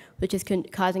heart, which is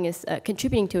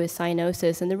contributing to his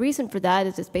cyanosis. And the reason for that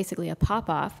is it's basically a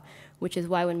pop-off, which is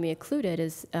why when we occluded,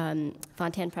 his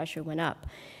Fontan pressure went up.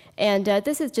 And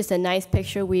this is just a nice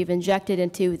picture we've injected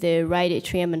into the right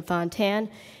atrium and Fontan.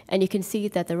 And you can see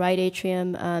that the right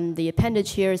atrium, the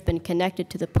appendage here has been connected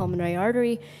to the pulmonary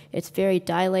artery. It's very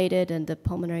dilated, and the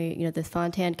pulmonary, you know, the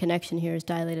Fontan connection here is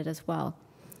dilated as well.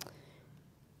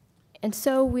 And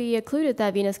so we occluded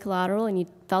that venous collateral, and he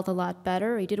felt a lot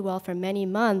better. He did well for many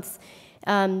months.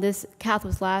 This cath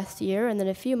was last year, and then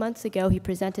a few months ago, he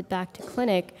presented back to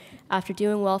clinic after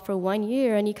doing well for 1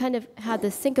 year, and he kind of had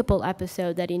this syncopal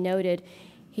episode that he noted.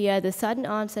 He had the sudden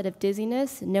onset of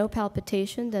dizziness, no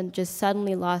palpitations, and just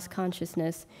suddenly lost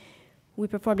consciousness. We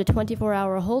performed a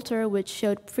 24-hour Holter, which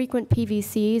showed frequent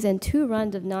PVCs and 2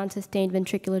 runs of non-sustained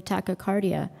ventricular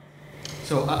tachycardia.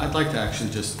 So I'd like to actually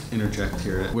just interject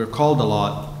here. We're called a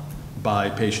lot by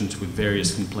patients with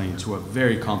various complaints who have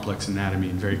very complex anatomy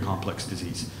and very complex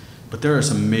disease. But there are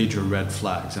some major red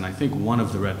flags, and I think one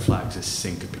of the red flags is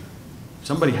syncope. If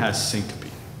somebody has syncope,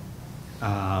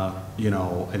 you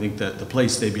know, I think that the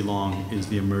place they belong is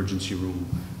the emergency room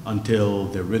until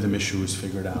their rhythm issue is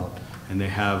figured out and they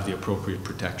have the appropriate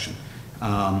protection.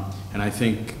 And I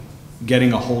think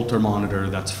getting a Holter monitor,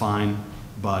 that's fine,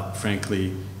 but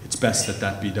frankly, it's best that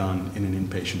that be done in an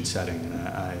inpatient setting.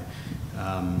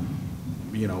 And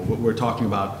you know, we're talking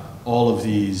about all of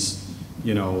these,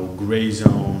 you know, gray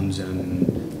zones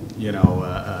and, you know,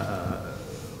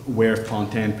 where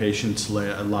Fontan patients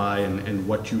lie and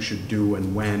what you should do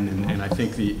and when. And I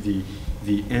think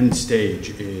the end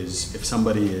stage is if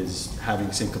somebody is having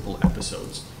syncopal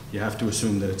episodes, you have to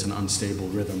assume that it's an unstable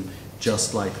rhythm,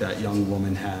 just like that young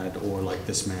woman had or like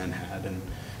this man had. And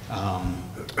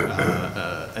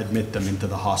admit them into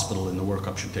the hospital, and the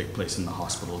workup should take place in the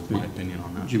hospital, is my opinion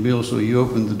on that. Jamil, so you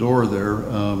opened the door there.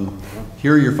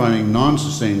 Here you're finding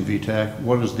non-sustained VTAC.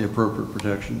 What is the appropriate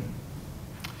protection?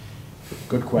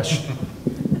 Good question.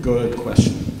 Good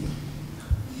question.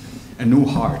 A new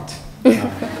heart. Cut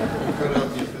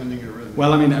out the offending arrhythmia.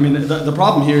 Well, I mean, the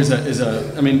problem here is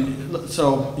I mean,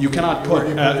 so you cannot put,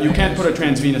 you can't put a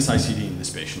transvenous ICD in this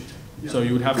patient. So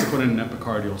you would have to put in an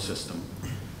epicardial system.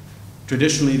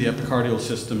 Traditionally, the epicardial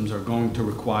systems are going to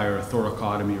require a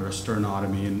thoracotomy or a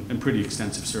sternotomy and pretty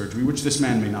extensive surgery, which this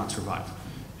man may not survive.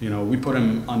 You know, we put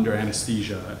him under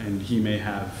anesthesia, and he may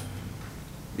have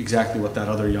exactly what that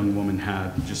other young woman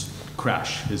had, just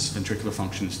crash. His ventricular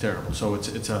function is terrible. So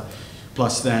it's a,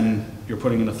 plus then you're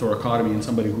putting in a thoracotomy in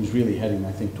somebody who's really heading,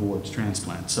 I think, towards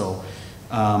transplant. So,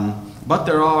 but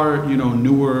there are, you know,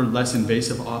 newer, less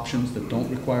invasive options that don't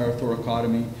require a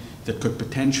thoracotomy that could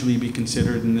potentially be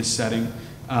considered in this setting.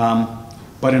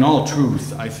 But in all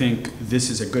truth, I think this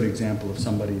is a good example of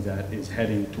somebody that is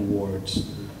heading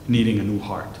towards needing a new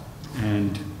heart.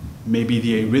 And maybe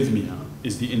the arrhythmia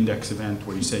is the index event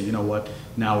where you say, you know what,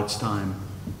 now it's time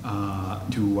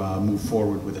to move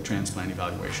forward with a transplant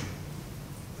evaluation.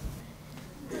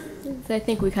 So I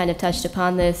think we kind of touched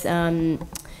upon this.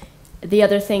 The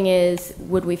other thing is,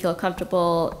 would we feel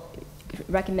comfortable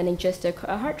recommending just a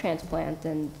heart transplant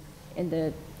and in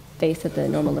the face of the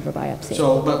normal liver biopsy?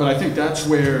 So, but I think that's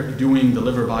where doing the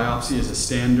liver biopsy as a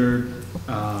standard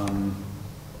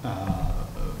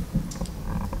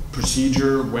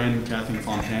procedure when cathing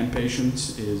Fontan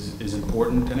patients is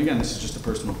important. And again, this is just a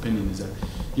personal opinion, is that,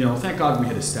 you know, thank God we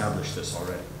had established this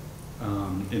already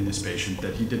in this patient,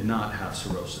 that he did not have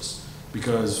cirrhosis,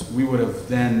 because we would have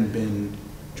then been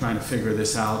trying to figure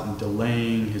this out and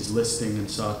delaying his listing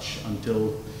and such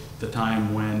until the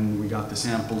time when we got the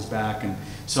samples back. And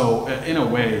so in a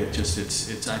way,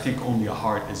 it's I think only a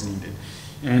heart is needed.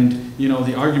 And, you know,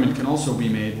 the argument can also be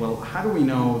made, well, how do we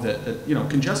know that you know,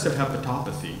 congestive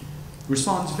hepatopathy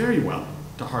responds very well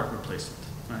to heart replacement,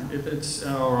 right? If it's,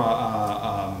 or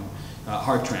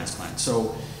heart transplant.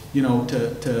 So, you know,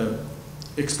 to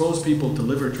expose people to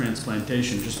liver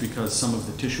transplantation just because some of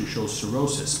the tissue shows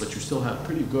cirrhosis, but you still have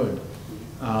pretty good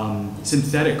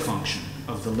synthetic function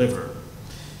of the liver,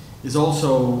 is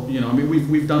also, you know, I mean,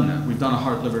 we've done that. We've done a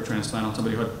heart liver transplant on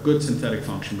somebody who had good synthetic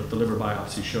function, but the liver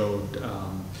biopsy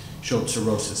showed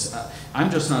cirrhosis. I'm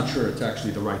just not sure it's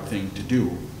actually the right thing to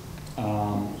do.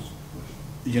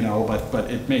 You know, but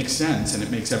it makes sense, and it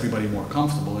makes everybody more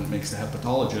comfortable, and it makes the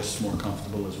hepatologists more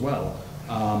comfortable as well.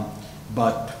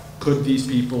 But could these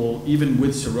people, even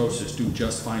with cirrhosis, do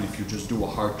just fine if you just do a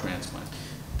heart transplant?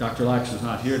 Dr. Lax is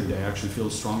not here today. I actually feel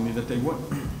strongly that they would.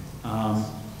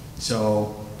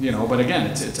 So, you know, but again,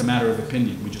 it's a matter of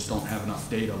opinion. We just don't have enough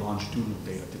data, longitudinal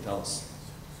data, to tell us.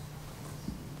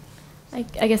 I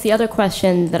guess the other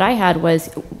question that I had was,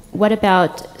 what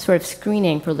about sort of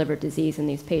screening for liver disease in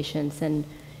these patients? And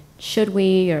should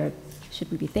we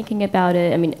be thinking about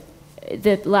it? I mean,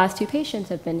 the last two patients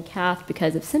have been cathed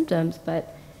because of symptoms,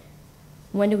 but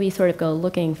when do we sort of go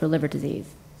looking for liver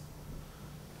disease?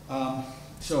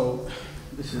 So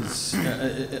this is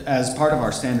as part of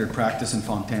our standard practice in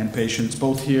Fontan patients,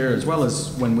 both here as well as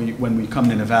when we come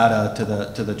to Nevada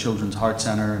to the Children's Heart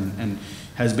Center, and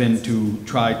has been to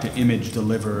try to image the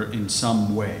liver in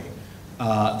some way.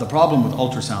 The problem with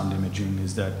ultrasound imaging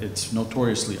is that it's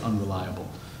notoriously unreliable.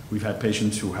 We've had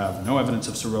patients who have no evidence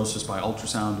of cirrhosis by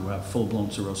ultrasound, who have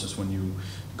full-blown cirrhosis when you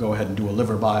go ahead and do a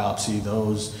liver biopsy.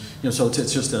 Those, you know, so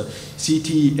it's just a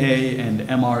CTA and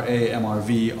MRA,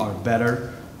 MRV are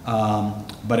better.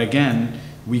 But again,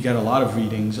 we get a lot of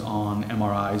readings on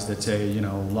MRIs that say, you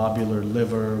know, lobular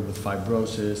liver with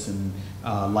fibrosis and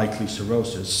likely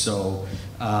cirrhosis. So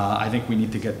I think we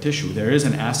need to get tissue. There is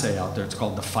an assay out there. It's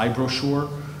called the FibroSure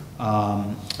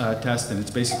test, and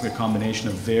it's basically a combination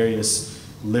of various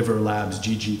liver labs,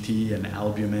 GGT and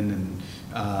albumin,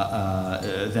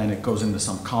 and then it goes into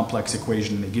some complex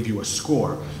equation, and they give you a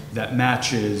score that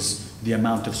matches the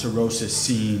amount of cirrhosis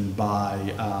seen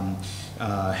by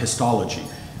histology.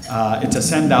 It's a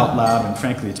send-out lab, and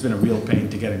frankly, it's been a real pain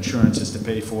to get insurances to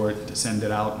pay for it, to send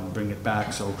it out and bring it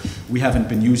back. So we haven't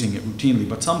been using it routinely,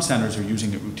 but some centers are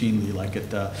using it routinely, like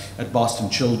at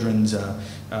Boston Children's, the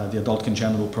adult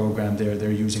congenital program there,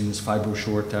 they're using this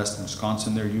FibroSure test. In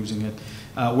Wisconsin, they're using it.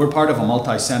 We're part of a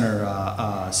multi-center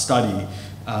study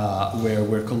where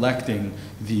we're collecting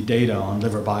the data on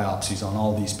liver biopsies on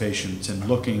all these patients and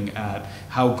looking at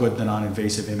how good the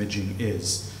non-invasive imaging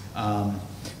is.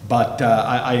 But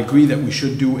I agree that we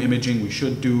should do imaging, we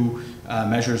should do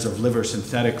measures of liver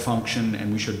synthetic function,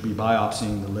 and we should be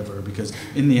biopsying the liver, because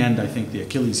in the end, I think the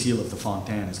Achilles heel of the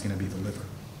Fontan is going to be the liver.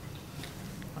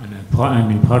 I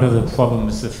mean, part of the problem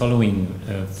is the following.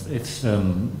 If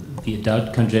the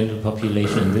adult congenital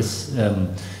population in this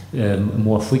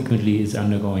more frequently is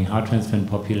undergoing heart transplant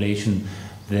population,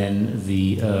 then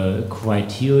the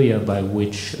criteria by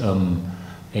which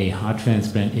a heart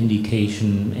transplant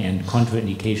indication and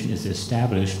contraindication is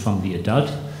established from the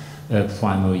adult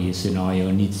primary scenario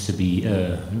needs to be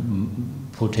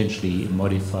potentially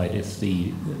modified if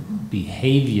the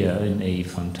behavior in a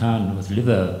Fontan with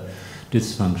liver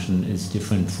dysfunction is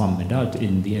different from adult.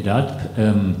 In the adult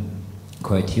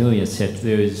criteria set,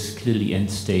 there is clearly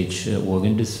end-stage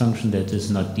organ dysfunction that is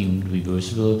not deemed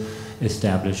reversible,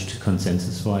 established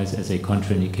consensus-wise as a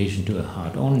contraindication to a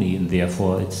heart only, and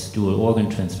therefore it's dual organ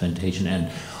transplantation. And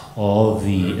all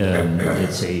the,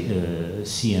 let's say,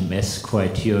 CMS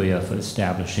criteria for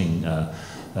establishing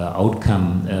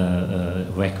outcome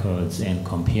records and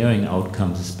comparing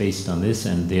outcomes is based on this,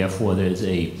 and therefore there is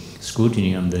a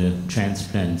scrutiny on the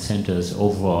transplant center's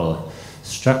overall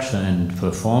structure and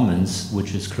performance,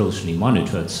 which is closely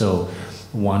monitored. So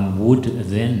one would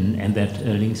then, and that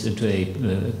links into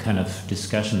a kind of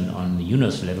discussion on the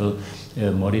UNOS level,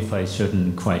 modify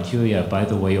certain criteria. By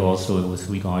the way, also with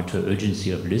regard to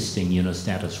urgency of listing, you know,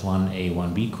 status 1A,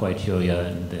 1B criteria,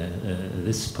 and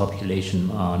this population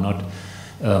are not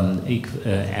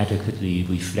adequately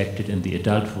reflected in the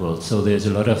adult world. So there's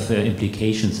a lot of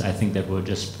implications, I think, that we're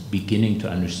just beginning to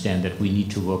understand that we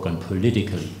need to work on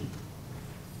politically.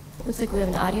 Looks like we have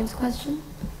an audience question.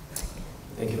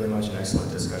 Thank you very much, an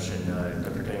excellent discussion.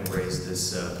 Dr. Dang raised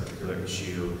this particular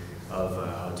issue of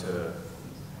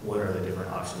what are the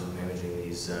different options of managing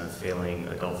these failing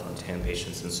adult Fontan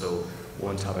patients. And so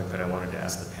one topic that I wanted to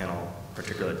ask the panel,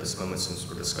 particularly at this moment, since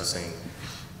we're discussing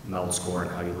MELD score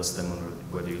and how you list them,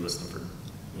 whether you list them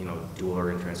for, you know, dual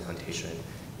organ transplantation,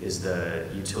 is the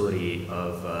utility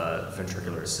of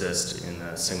ventricular assist in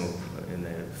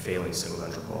the failing single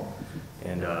ventricle,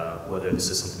 and whether this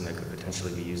is something that could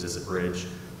potentially be used as a bridge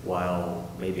while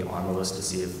maybe armorless to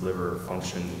see if liver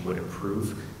function would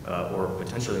improve, or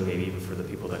potentially maybe even for the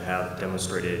people that have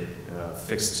demonstrated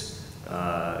fixed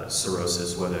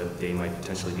cirrhosis, whether they might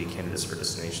potentially be candidates for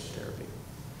destination therapy.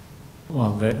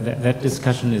 Well, that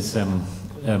discussion is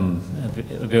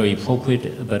very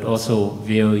appropriate, but also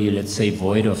very, let's say,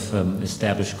 void of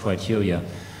established criteria.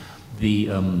 The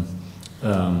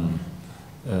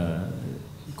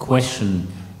question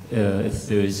if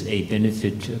there is a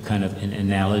benefit, kind of an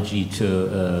analogy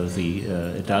to the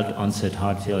adult onset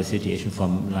heart failure situation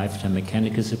from lifetime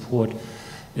mechanical support,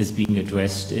 is being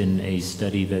addressed in a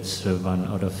study that's run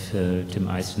out of Tim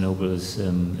Eisenobel's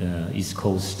East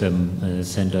Coast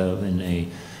Center in a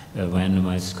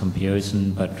randomized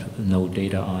comparison, but no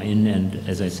data are in. And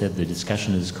as I said, the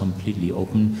discussion is completely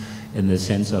open in the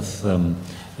sense of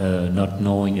not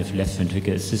knowing if left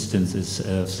ventricular assistance is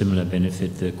of similar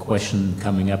benefit. The question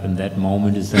coming up in that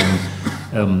moment is then,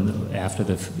 after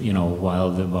the,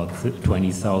 while the about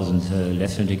 20,000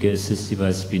 left ventricular assist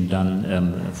devices have been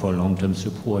done for long-term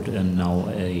support, and now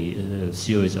a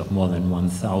series of more than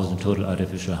 1,000 total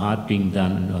artificial heart being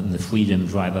done, and on the Freedom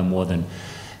driver more than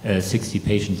 60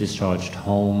 patients discharged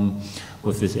home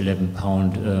with this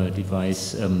 11-pound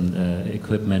device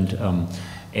equipment.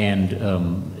 And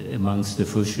amongst the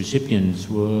first recipients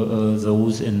were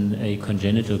those in a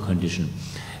congenital condition.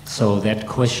 So that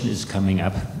question is coming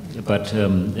up. But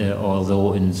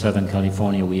although in Southern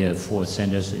California we have 4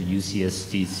 centers,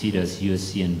 UCSD, CEDARS,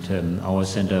 USC, and our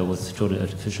center with total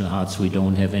artificial hearts, we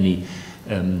don't have any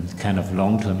kind of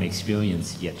long-term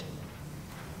experience yet.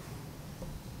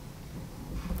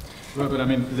 Right, but I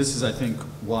mean, this is, I think,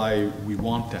 why we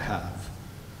want to have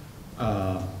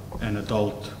an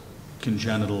adult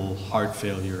congenital heart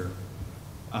failure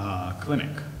clinic,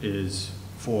 is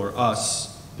for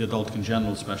us, the adult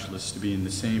congenital specialists, to be in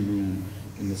the same room,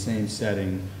 in the same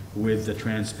setting with the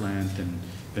transplant and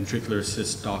ventricular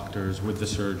assist doctors, with the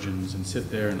surgeons, and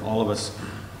sit there and all of us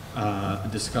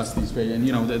discuss these. And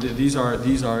these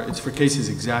are, it's for cases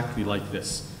exactly like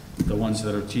this, the ones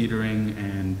that are teetering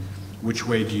and which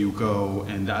way do you go?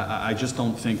 And I just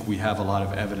don't think we have a lot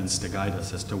of evidence to guide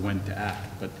us as to when to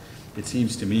act. But it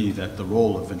seems to me that the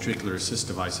role of ventricular assist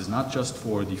devices, not just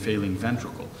for the failing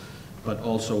ventricle, but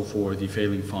also for the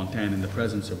failing Fontan in the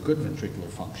presence of good ventricular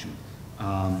function,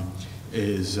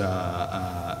 is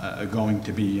going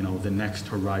to be, the next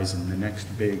horizon, the next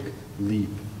big leap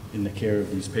in the care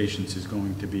of these patients is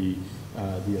going to be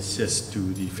the assist to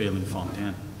the failing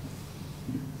Fontan.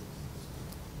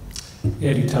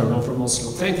 Erik Tarron from Oslo.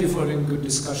 Thank you for a good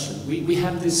discussion. We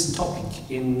had this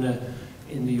topic in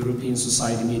the European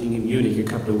Society meeting in Munich a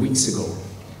couple of weeks ago.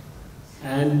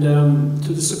 And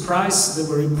to the surprise, there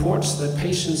were reports that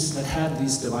patients that had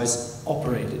these devices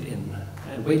operated in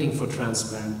and waiting for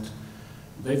transplant,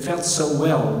 they felt so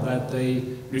well that they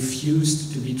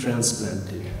refused to be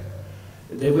transplanted.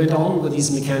 They went on with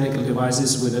these mechanical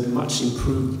devices with a much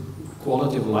improved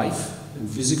quality of life and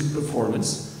physical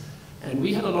performance. And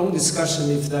we had a long discussion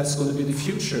if that's going to be the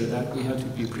future, that we have to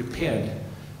be prepared,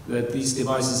 that these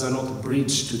devices are not a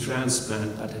bridge to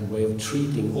transplant, but a way of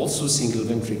treating also single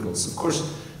ventricles. Of course,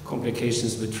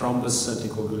 complications with thrombus,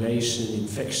 anticoagulation,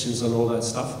 infections and all that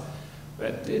stuff.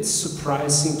 But it's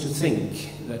surprising to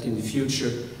think that in the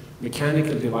future,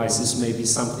 mechanical devices may be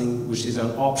something which is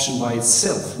an option by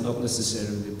itself, not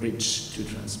necessarily a bridge to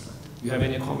transplant. Do you have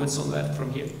any comments on that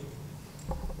from here?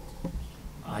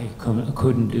 I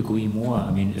couldn't agree more.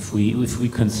 I mean, if we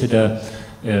consider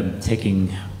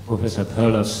taking Professor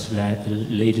Perloff's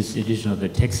latest edition of the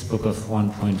textbook of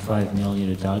 1.5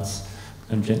 million adults,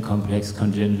 complex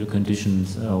congenital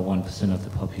conditions, 1% of the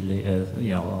population,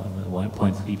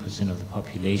 1.3% of the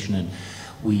population, and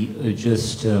we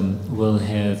just will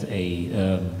have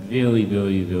a very,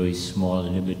 very, very small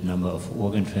limited number of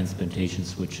organ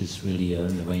transplantations, which is really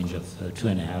in the range of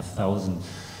 2,500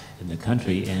 in the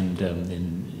country, and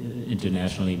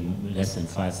internationally less than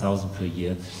 5,000 per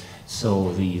year.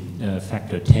 So the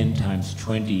factor 10 times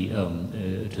 20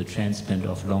 to transplant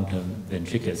of long-term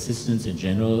ventricular assistance in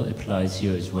general applies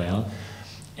here as well.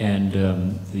 And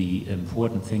the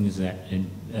important thing is that in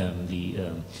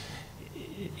the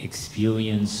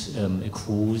experience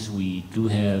accrues. We do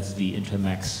have the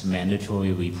Intermax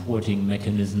mandatory reporting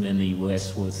mechanism in the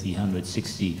US with the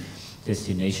 160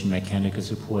 destination mechanical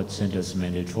support centers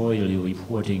mandatorily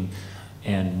reporting,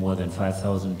 and more than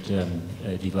 5,000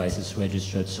 devices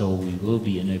registered. So we will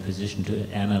be in a position to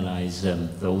analyze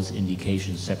those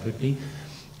indications separately.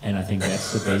 And I think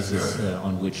that's the basis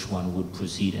on which one would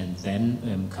proceed. And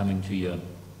then coming to your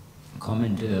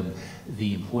comment,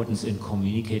 the importance in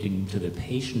communicating to the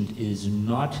patient is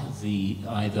not the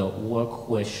either or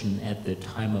question at the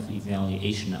time of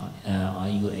evaluation. Are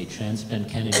you a transplant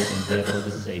candidate and therefore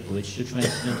this is a bridge to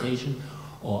transplantation?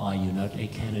 Or are you not a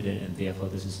candidate and therefore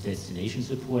this is destination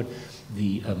support?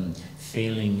 The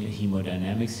failing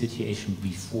hemodynamic situation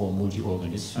before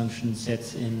multi-organ dysfunction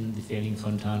sets in, the failing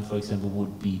Fontan, for example,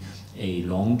 would be a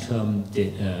long-term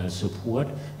support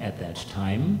at that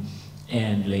time.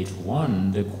 And later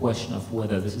on, the question of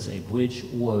whether this is a bridge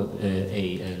or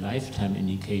a lifetime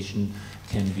indication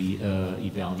can be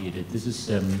evaluated. This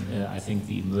is, I think,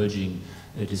 the emerging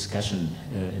discussion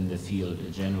in the field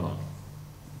in general.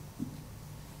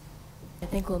 I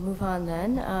think we'll move on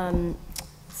then.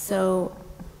 So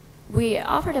we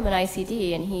offered him an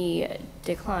ICD and he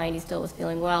declined. He still was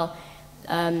feeling well.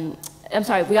 I'm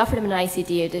sorry, we offered him an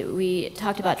ICD. We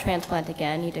talked about transplant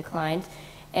again. He declined.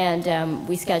 And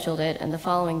we scheduled it, and the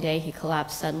following day he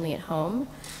collapsed suddenly at home.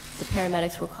 The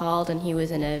paramedics were called and he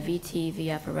was in a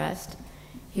VT-VF arrest.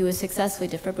 He was successfully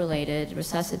defibrillated,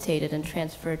 resuscitated, and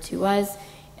transferred to us,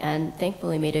 and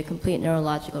thankfully made a complete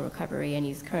neurological recovery, and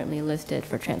he's currently listed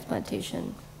for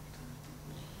transplantation.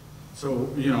 So,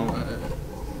 you know,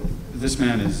 this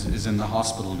man is in the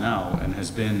hospital now and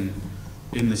has been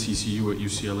in the CCU at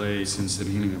UCLA since the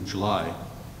beginning of July.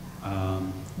 I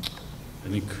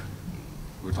think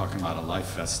we're talking about a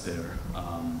life vest there.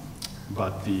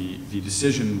 But the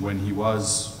decision when he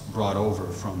was brought over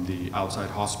from the outside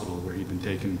hospital where he'd been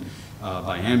taken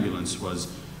by ambulance was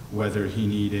whether he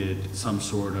needed some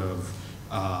sort of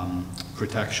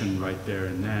protection right there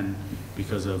and then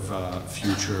because of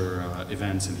future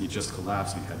events, and he just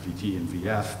collapsed. We had VT and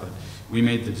VF, but we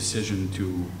made the decision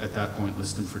to, at that point,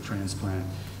 list him for transplant,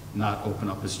 not open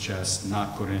up his chest,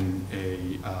 not put in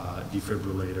a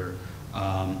defibrillator,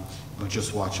 but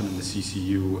just watch him in the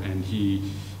CCU, and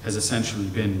he has essentially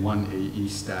been 1 AE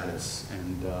status,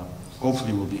 and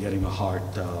hopefully we'll be getting a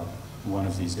heart one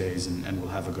of these days, and we'll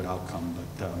have a good outcome.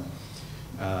 But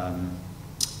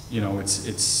you know,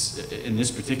 it's in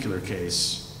this particular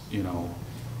case, you know,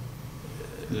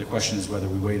 the question is whether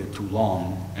we waited too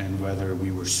long and whether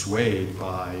we were swayed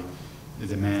by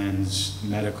the man's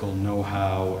medical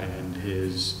know-how and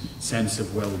his sense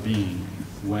of well-being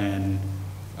when,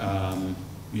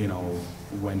 you know,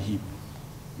 when he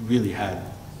really had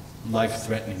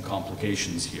life-threatening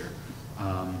complications here.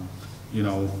 You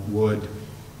know, would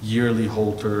yearly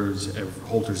Holters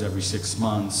every 6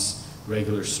 months,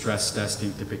 regular stress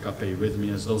testing to pick up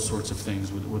arrhythmias, those sorts of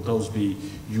things, would those be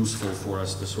useful for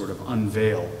us to sort of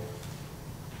unveil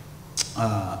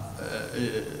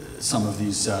some of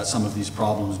these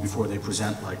problems before they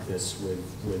present like this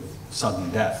with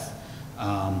sudden death?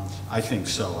 I think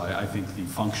so. I think the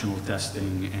functional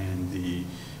testing and the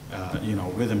you know,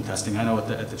 rhythm testing. I know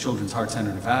at the Children's Heart Center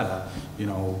in Nevada, you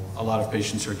know, a lot of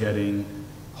patients are getting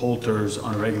Holters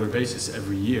on a regular basis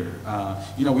every year.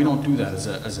 You know, we don't do that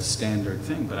as a standard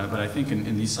thing, but I think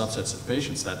in these subsets of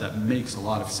patients that makes a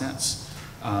lot of sense.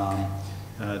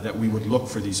 That we would look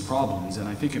for these problems, and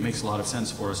I think it makes a lot of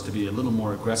sense for us to be a little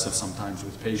more aggressive sometimes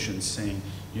with patients, saying,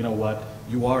 you know what,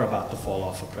 you are about to fall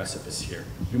off a precipice here.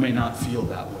 You may not feel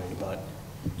that way, but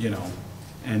you know,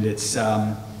 and it's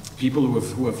people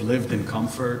who have lived in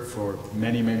comfort for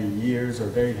many, many years are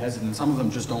very hesitant. Some of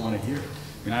them just don't want to hear it.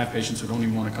 I mean, I have patients who don't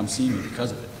even want to come see me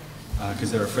because of it,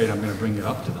 because they're afraid I'm going to bring it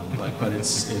up to them. But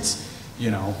it's you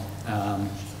know,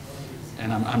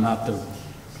 and I'm not the,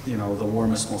 you know, the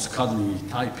warmest, most cuddly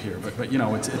type here, but you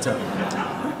know, it's a,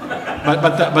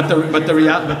 but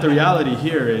the reality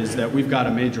here is that we've got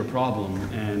a major problem,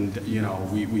 and you know,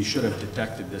 we should have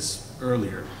detected this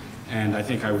earlier. And I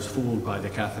think I was fooled by the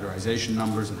catheterization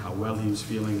numbers and how well he was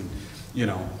feeling. You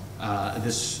know,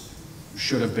 this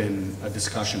should have been a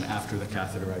discussion after the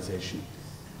catheterization,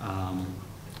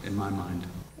 in my mind.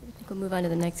 I think we'll move on to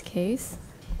the next case.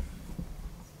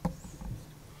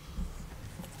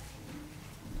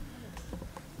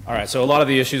 All right, so a lot of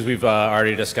the issues we've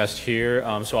already discussed here,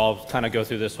 so I'll kind of go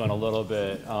through this one a little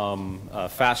bit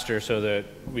faster so that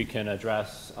we can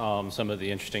address some of the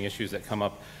interesting issues that come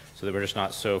up so that we're just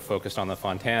not so focused on the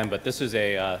Fontan. But this is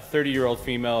a 30-year-old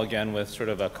female, again, with sort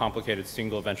of a complicated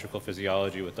single ventricle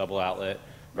physiology with double outlet,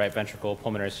 right ventricle,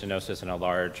 pulmonary stenosis, and a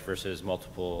large versus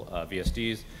multiple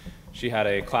VSDs. She had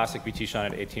a classic VT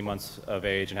shunt at 18 months of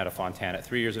age and had a Fontan at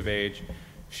 3 years of age.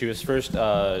 She was first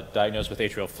diagnosed with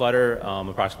atrial flutter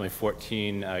approximately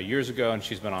 14 years ago, and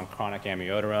she's been on chronic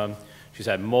amiodarone. She's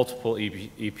had multiple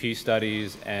EP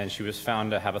studies, and she was found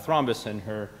to have a thrombus in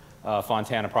her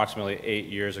Fontan approximately 8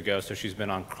 years ago, so she's been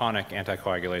on chronic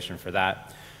anticoagulation for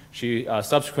that. She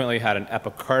subsequently had an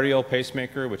epicardial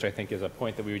pacemaker, which I think is a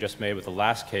point that we just made with the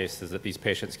last case, is that these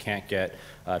patients can't get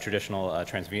traditional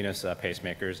transvenous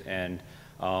pacemakers, and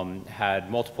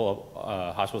had multiple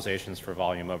hospitalizations for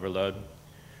volume overload.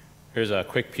 Here's a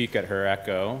quick peek at her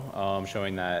echo,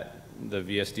 showing that the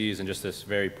VSDs and just this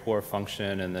very poor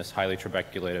function in this highly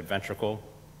trabeculated ventricle.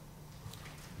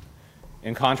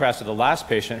 In contrast to the last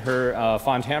patient, her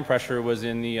Fontan pressure was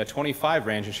in the 25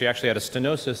 range, and she actually had a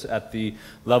stenosis at the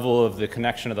level of the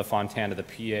connection of the Fontan to the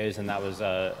PAs, and that was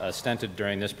stented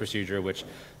during this procedure, which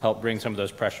helped bring some of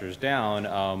those pressures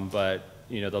down. But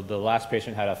you know, the last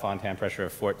patient had a Fontan pressure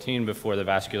of 14 before the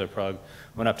vascular plug,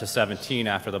 went up to 17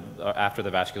 after the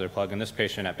vascular plug, and this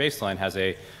patient at baseline has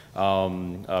a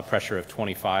pressure of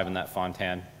 25 in that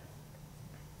Fontan.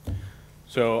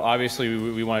 So obviously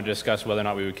we want to discuss whether or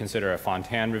not we would consider a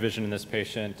Fontan revision in this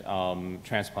patient,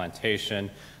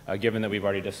 transplantation. Given that we've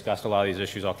already discussed a lot of these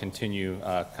issues, I'll continue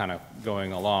kind of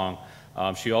going along.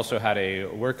 She also had a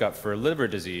workup for liver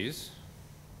disease.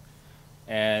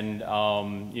 And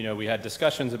you know, we had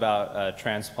discussions about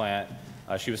transplant.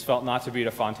 She was felt not to be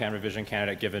a Fontan revision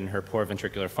candidate given her poor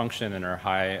ventricular function and her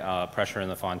high pressure in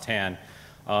the Fontan.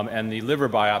 And the liver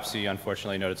biopsy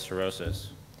unfortunately noted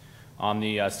cirrhosis. On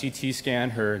the CT scan,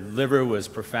 her liver was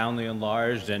profoundly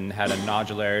enlarged and had a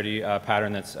nodularity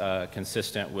pattern that's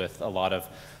consistent with a lot of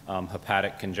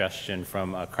hepatic congestion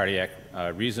from cardiac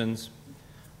reasons.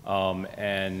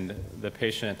 And the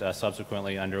patient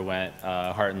subsequently underwent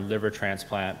heart and liver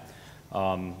transplant.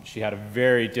 She had a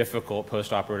very difficult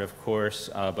postoperative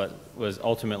course, but was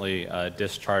ultimately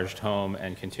discharged home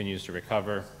and continues to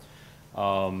recover.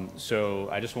 So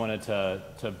I just wanted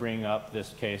to bring up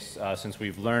this case since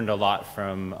we've learned a lot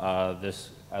from this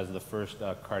as the first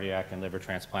cardiac and liver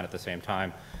transplant at the same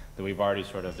time that we've already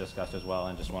sort of discussed as well,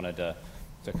 and just wanted to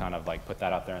kind of like put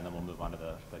that out there, and then we'll move on to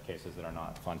the cases that are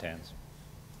not Fontans.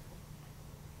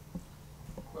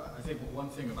 Well, I think one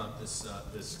thing about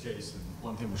this case, and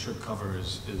one thing we should cover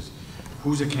is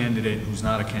who's a candidate and who's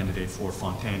not a candidate for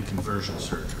Fontan conversion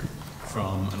surgery,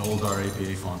 from an old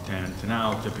RAPA Fontan to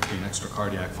now typically an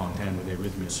extracardiac Fontan with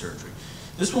arrhythmia surgery.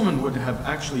 This woman would have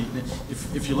actually,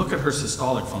 if you look at her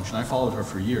systolic function, I followed her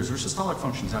for years, her systolic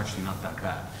function is actually not that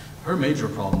bad. Her major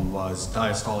problem was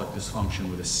diastolic dysfunction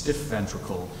with a stiff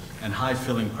ventricle and high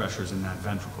filling pressures in that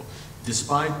ventricle.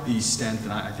 Despite the stent,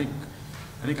 and I think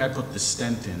I put the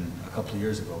stent in a couple of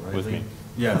years ago, right? With me.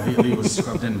 Yeah, Lee was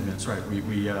scrubbed in with me, that's right.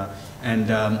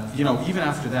 You know, even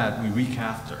after that, we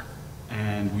recathed her,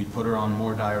 and we put her on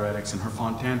more diuretics, and her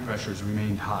Fontan pressures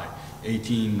remained high,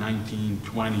 18, 19,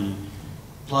 20,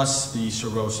 plus the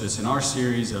cirrhosis. In our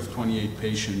series of 28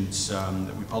 patients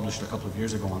that we published a couple of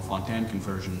years ago on Fontan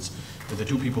conversions, for the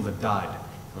two people that died,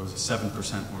 there was a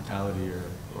 7% mortality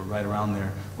or right around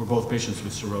there, were both patients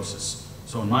with cirrhosis.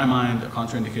 So in my mind, a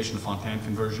contraindication of Fontan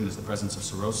conversion is the presence of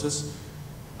cirrhosis.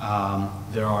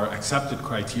 There are accepted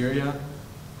criteria: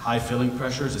 high filling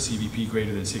pressures, a CVP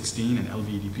greater than 16, and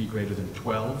LVEDP greater than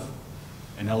 12,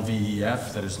 an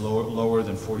LVEF that is lower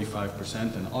than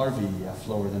 45%, and RVEF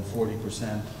lower than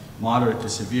 40%, moderate to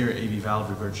severe AV valve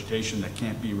regurgitation that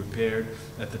can't be repaired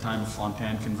at the time of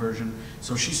Fontan conversion.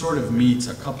 So she sort of meets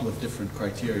a couple of different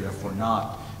criteria for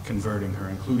not converting her,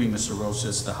 including the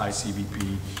cirrhosis, the high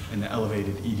CVP, and the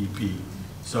elevated EDP.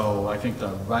 So I think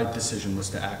the right decision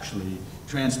was to actually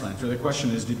transplant her. The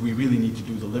question is, did we really need to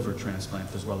do the liver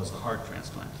transplant as well as the heart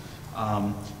transplant?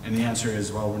 And the answer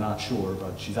is, well, we're not sure,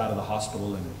 but she's out of the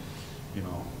hospital and, you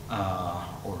know,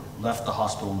 or left the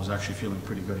hospital and was actually feeling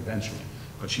pretty good eventually.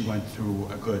 But she went through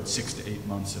a good 6 to 8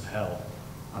 months of hell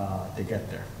to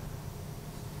get there.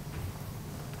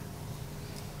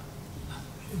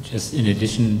 Just in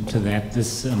addition to that,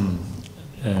 this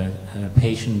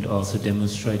patient also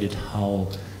demonstrated how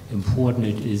important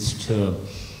it is to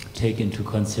take into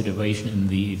consideration in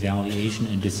the evaluation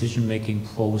and decision-making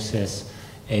process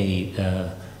a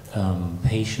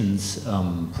patient's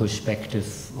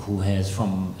perspective who has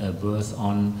from birth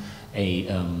on a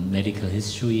medical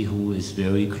history, who is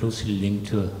very closely linked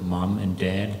to mom and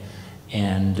dad,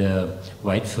 and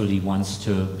rightfully wants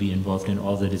to be involved in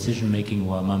all the decision-making,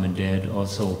 while mom and dad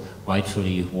also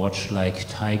rightfully watch like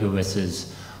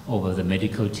tigresses over the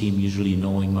medical team, usually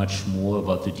knowing much more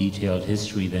about the detailed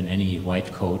history than any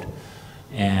white coat,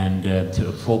 and to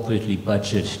appropriately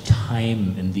budget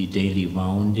time in the daily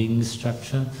rounding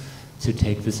structure to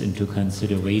take this into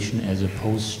consideration, as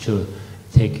opposed to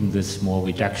taking this more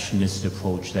reductionist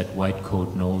approach that white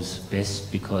coat knows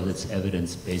best because it's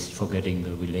evidence-based, forgetting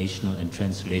the relational and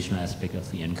translational aspect of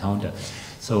the encounter.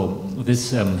 So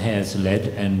this has led,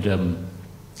 and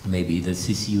maybe the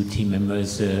CCU team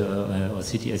members or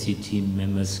CTSE team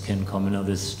members can comment on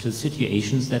this, to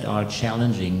situations that are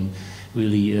challenging,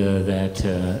 really, that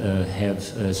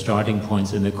have starting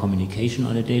points in the communication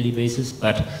on a daily basis,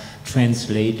 but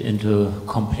translate into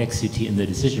complexity in the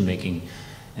decision-making.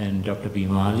 And Dr.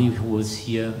 Bimali, who was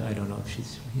here, I don't know if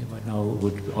she's here right now,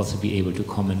 would also be able to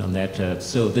comment on that.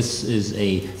 So this is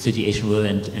a situation where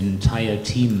an entire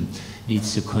team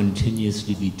needs to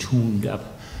continuously be tuned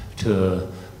up to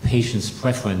patients'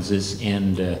 preferences,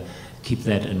 and keep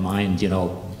that in mind. You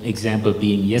know, example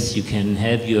being, yes, you can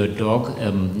have your dog,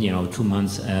 you know, 2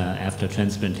 months after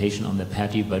transplantation on the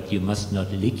patio, but you must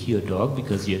not lick your dog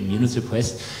because you're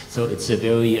immunosuppressed. So it's a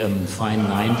very fine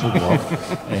line to walk,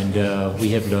 and we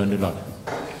have learned a lot.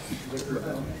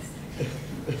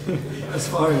 As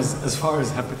far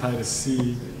as hepatitis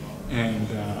C and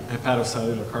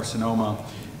hepatocellular carcinoma,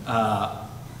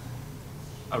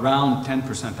 around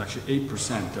 10%, actually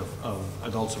 8% of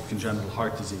adults with congenital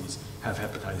heart disease have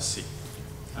hepatitis C.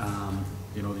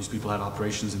 You know, these people had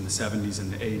operations in the 70s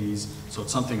and the 80s, so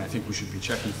it's something I think we should be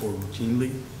checking for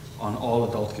routinely on all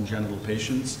adult congenital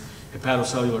patients.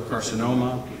 Hepatocellular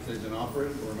carcinoma. If they've been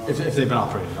operated or not? If they've been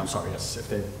operated, I'm sorry, yes, if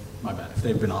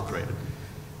they've been operated.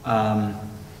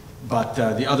 But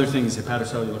the other thing is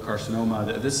hepatocellular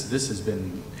carcinoma. This has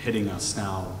been hitting us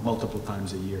now multiple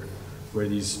times a year, where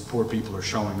these poor people are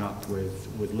showing up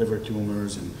with liver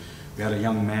tumors. And we had a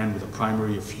young man with a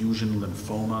primary effusion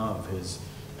lymphoma of his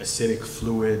acidic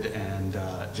fluid, and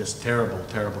just terrible,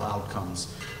 terrible outcomes.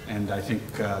 And I think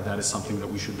that is something that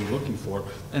we should be looking for.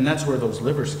 And that's where those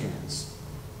liver scans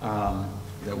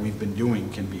that we've been doing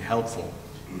can be helpful.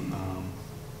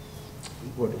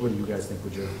 What do you guys think,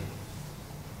 would you?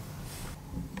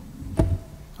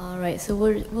 All right, so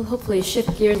we'll hopefully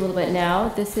shift gears a little bit now.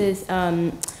 This is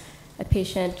a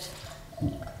patient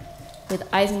with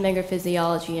Eisenmenger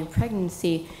physiology and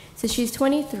pregnancy. So she's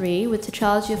 23 with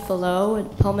tetralogy of Fallot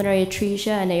and pulmonary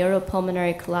atresia and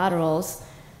aoropulmonary collaterals.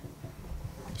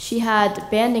 She had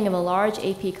banding of a large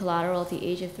AP collateral at the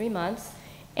age of 3 months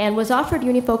and was offered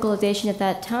unifocalization at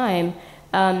that time.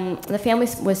 The family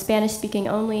was Spanish speaking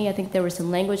only. I think there were some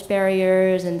language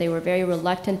barriers, and they were very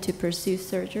reluctant to pursue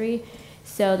surgery.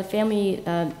 So the family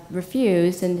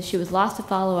refused, and she was lost to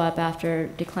follow-up after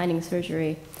declining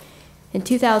surgery. In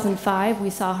 2005, we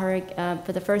saw her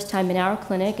for the first time in our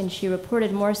clinic, and she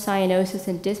reported more cyanosis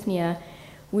and dyspnea.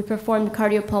 We performed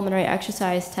cardiopulmonary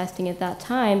exercise testing at that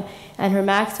time, and her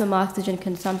maximum oxygen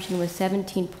consumption was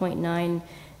 17.9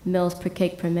 mils per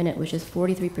kg per minute, which is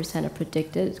 43% of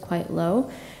predicted. It's quite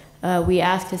low. We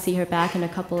asked to see her back in a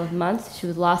couple of months. She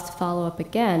was lost to follow-up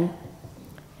again,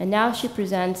 and now she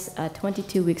presents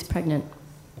 22 weeks pregnant.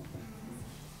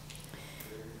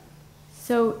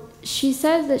 So she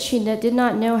says that she did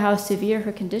not know how severe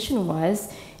her condition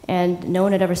was, and no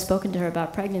one had ever spoken to her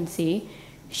about pregnancy.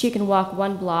 She can walk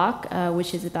 1 block,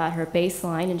 which is about her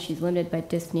baseline, and she's limited by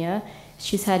dyspnea.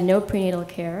 She's had no prenatal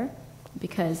care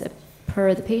because,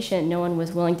 per the patient, no one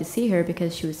was willing to see her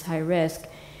because she was high risk.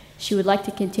 She would like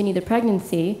to continue the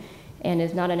pregnancy and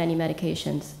is not on any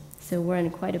medications. So we're in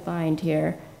quite a bind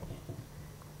here.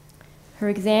 Her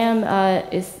exam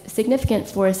is significant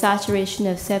for a saturation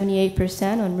of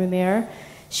 78% on room air.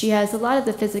 She has a lot of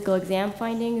the physical exam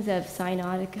findings of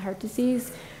cyanotic heart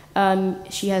disease.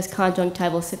 She has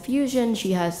conjunctival suffusion,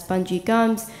 she has spongy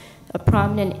gums, a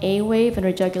prominent A wave in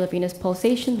her jugular venous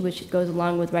pulsations, which goes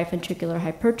along with right ventricular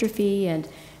hypertrophy and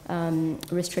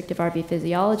restrictive RV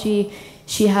physiology.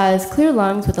 She has clear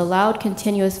lungs with a loud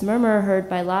continuous murmur heard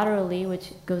bilaterally,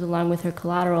 which goes along with her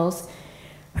collaterals.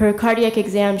 Her cardiac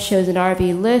exam shows an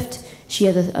RV lift. She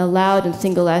has a loud and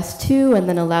single S2, and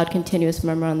then a loud continuous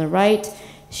murmur on the right.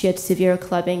 She had severe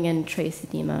clubbing and trace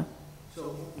edema. So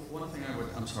one thing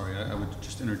I'm sorry, I would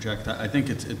just interject. I think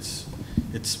it's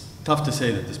tough to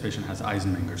say that this patient has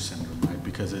Eisenmenger's syndrome, right?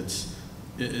 Because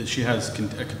she has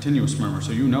a continuous murmur,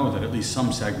 so you know that at least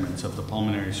some segments of the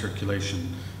pulmonary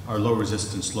circulation are low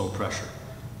resistance, low pressure.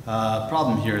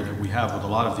 Problem here that we have with a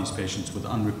lot of these patients with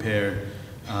unrepaired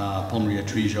pulmonary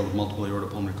atresia with multiple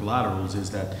aortopulmonary collaterals is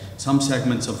that some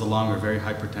segments of the lung are very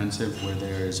hypertensive where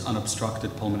there is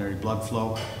unobstructed pulmonary blood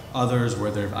flow. Others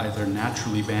where they've either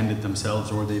naturally banded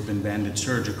themselves or they've been banded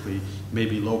surgically may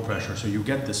be low pressure. So you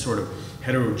get this sort of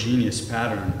heterogeneous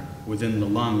pattern within the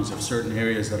lungs of certain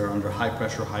areas that are under high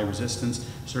pressure, high resistance,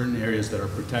 certain areas that are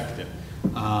protected.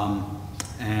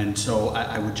 And so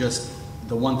I would just,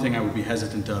 the one thing I would be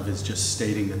hesitant of is just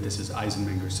stating that this is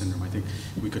Eisenmenger's syndrome. I think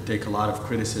we could take a lot of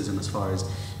criticism as far as,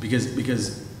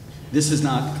 because this is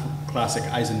not classic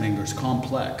Eisenmenger's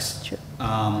complex, Sure.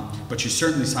 But she's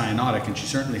certainly cyanotic and she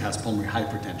certainly has pulmonary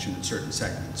hypertension in certain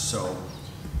segments. So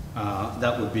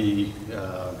that would be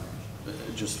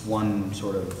just one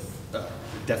sort of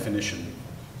definition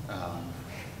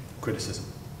criticism.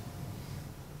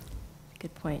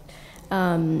 Good point.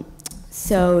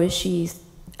 So she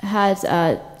has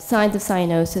signs of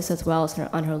cyanosis as well as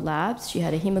on her labs. She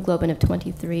had a hemoglobin of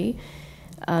 23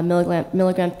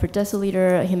 milligrams per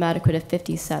deciliter, a hematocrit of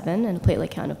 57, and a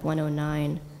platelet count of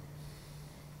 109.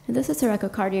 And this is her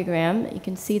echocardiogram. You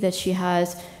can see that she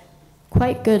has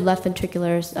quite good left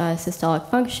ventricular systolic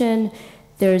function.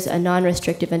 There's a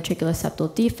non-restrictive ventricular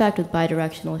septal defect with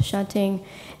bidirectional shunting.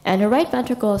 And her right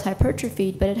ventricle is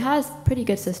hypertrophied, but it has pretty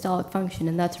good systolic function,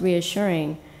 and that's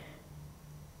reassuring.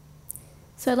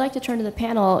 So I'd like to turn to the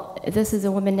panel. This is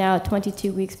a woman now at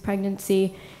 22 weeks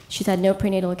pregnancy. She's had no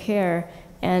prenatal care.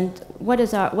 And what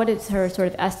is her sort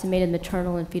of estimated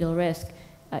maternal and fetal risk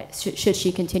should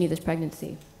she continue this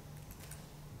pregnancy?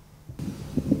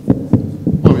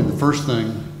 Well, I mean, the first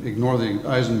thing, ignore the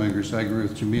Eisenmenger's. I agree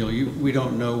with Jamil. We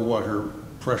don't know what her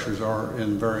pressures are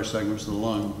in various segments of the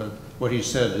lung, but what he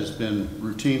said has been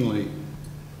routinely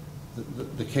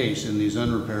the case in these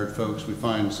unrepaired folks. We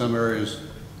find some areas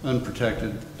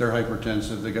unprotected, they're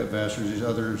hypertensive, they got vascular disease.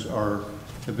 Others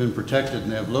have been protected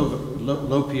and they have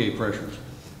low PA pressures,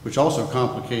 which also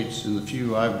complicates, in the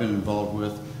few I've been involved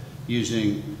with,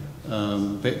 using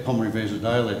pulmonary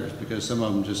vasodilators, because some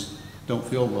of them just don't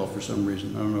feel well for some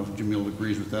reason. I don't know if Jamil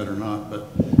agrees with that or not, but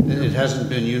it hasn't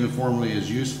been uniformly as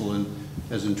useful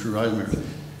as in true Eisenmenger.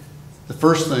 The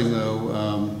first thing,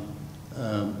 though,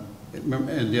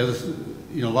 and the other,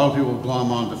 a lot of people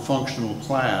glom onto functional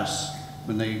class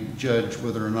when they judge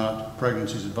whether or not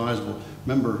pregnancy is advisable.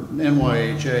 Remember,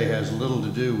 NYHA has little to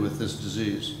do with this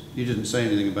disease. You didn't say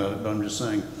anything about it, but I'm just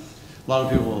saying, a lot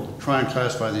of people try and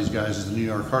classify these guys as the New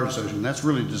York Heart Association. That's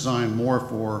really designed more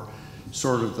for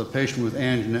sort of the patient with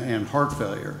angina and heart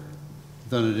failure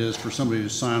than it is for somebody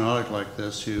who's cyanotic like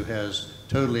this, who has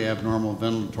totally abnormal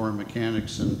ventilatory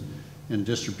mechanics and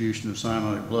distribution of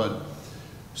cyanotic blood.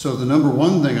 So the number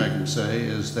one thing I can say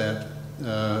is that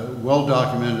well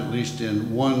documented, at least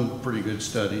in one pretty good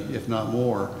study, if not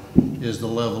more, is the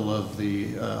level of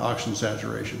the oxygen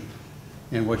saturation.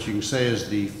 And what you can say is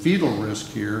the fetal risk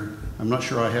here, I'm not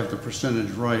sure I have the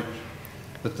percentage right,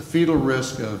 but the fetal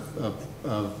risk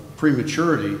of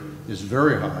prematurity is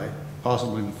very high,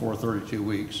 possibly before 32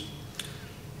 weeks.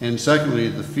 And secondly,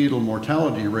 the fetal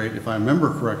mortality rate, if I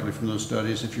remember correctly from those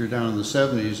studies, if you're down in the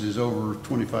 70s, is over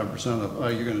 25%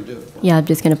 of, you're going to do it. Yeah, I'm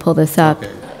just going to pull this up.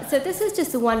 Okay. So this is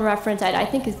just the one reference I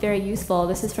think is very useful.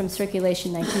 This is from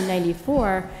Circulation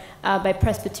 1994 by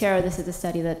Presbytero. This is a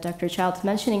study that Dr. Child's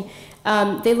mentioning.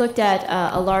 They looked at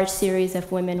a large series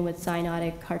of women with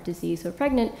cyanotic heart disease who are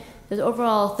pregnant. There's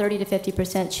overall 30 to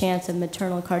 50% chance of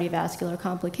maternal cardiovascular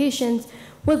complications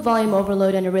with volume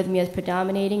overload and arrhythmias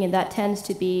predominating, and that tends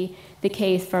to be the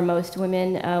case for most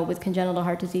women with congenital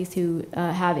heart disease who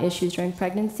have issues during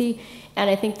pregnancy. And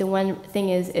I think the one thing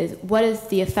is what is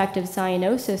the effect of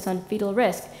cyanosis on fetal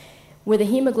risk? With a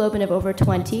hemoglobin of over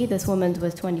 20, this woman's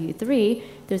was 23,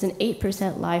 there's an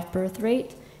 8% live birth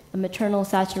rate. A maternal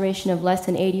saturation of less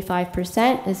than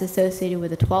 85% is associated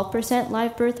with a 12%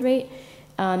 live birth rate.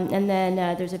 And then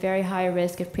there's a very high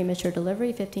risk of premature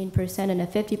delivery, 15%, and a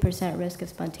 50% risk of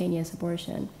spontaneous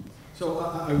abortion. So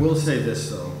I will say this,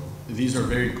 though. These are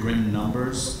very grim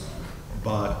numbers,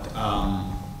 but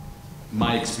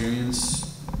my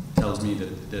experience tells me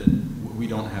that we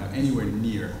don't have anywhere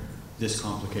near this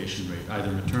complication rate,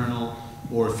 either maternal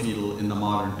or fetal in the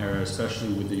modern era,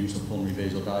 especially with the use of pulmonary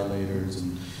vasodilators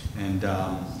and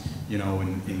you know,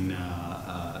 in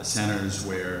centers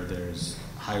where there's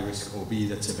high-risk OB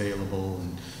that's available,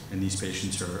 and these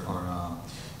patients are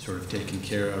sort of taken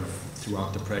care of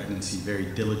throughout the pregnancy very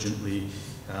diligently.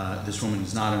 This woman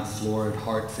is not in florid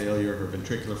heart failure. Her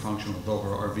ventricular function, although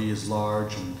her RV is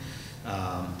large, and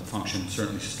the function,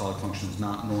 certainly systolic function, is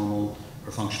not normal.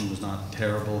 Her function was not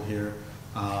terrible here.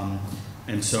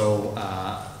 And so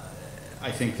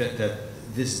I think that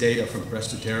this data from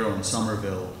Prestutero and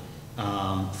Somerville,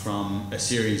 from a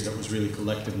series that was really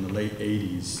collected in the late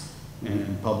 80s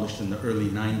and published in the early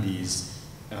 90s,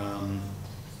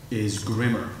 is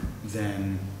grimmer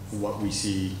than what we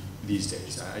see these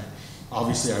days.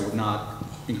 Obviously, I would not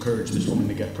encourage this woman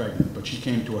to get pregnant, but she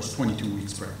came to us 22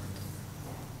 weeks pregnant.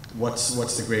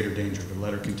 What's the greater danger, to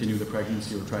let her continue the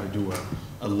pregnancy or try to do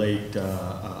a late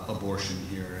abortion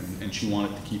here? And she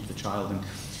wanted to keep the child. And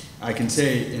I can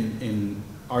say in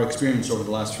our experience over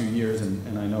the last few years,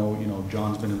 and I know, you know,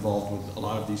 John's been involved with a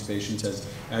lot of these patients,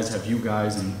 as have you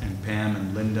guys, and Pam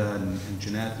and Linda and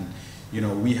Jeanette, and you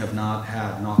know, we have not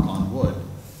had, knock on wood,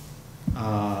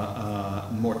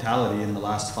 mortality in the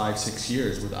last 5-6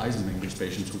 years with Eisenmenger's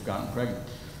patients who've gotten pregnant.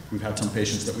 We've had some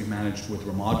patients that we've managed with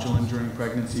Remodulin during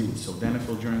pregnancy, with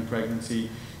Sildenafil during pregnancy.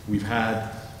 We've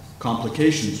had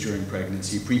complications during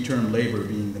pregnancy, preterm labor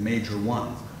being the major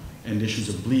one, and issues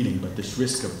of bleeding, but this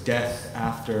risk of death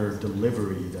after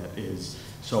delivery that is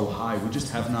so high, we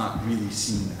just have not really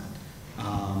seen that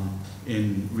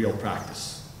in real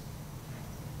practice.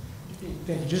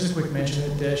 Thank you. Just a quick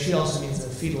mention that she also needs a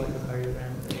fetal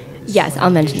echocardiogram. Yes,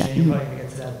 I'll mention that. You're probably going to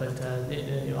get to that, but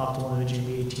the optimal imaging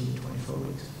will be 18 to 24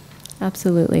 weeks.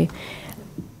 Absolutely.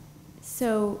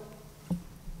 So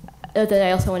that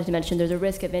I also wanted to mention, there's a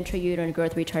risk of intrauterine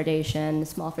growth retardation,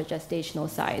 small for gestational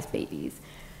size babies.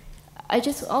 I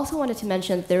just also wanted to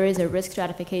mention that there is a risk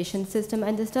stratification system,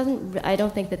 and I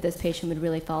don't think that this patient would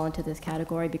really fall into this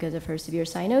category because of her severe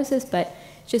cyanosis, but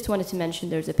just wanted to mention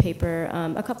there's a paper,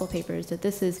 a couple papers, that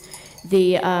this is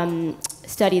the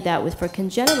study that was for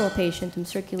congenital patients in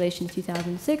Circulation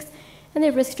 2006, and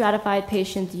they risk stratified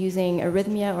patients using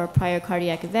arrhythmia or prior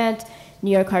cardiac event,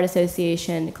 New York Heart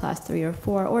Association, class 3 or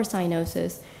 4, or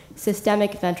cyanosis,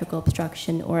 systemic ventricle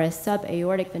obstruction, or a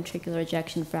subaortic ventricular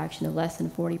ejection fraction of less than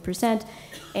 40%.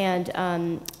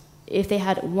 And if they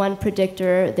had one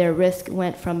predictor, their risk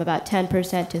went from about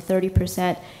 10% to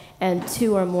 30%, and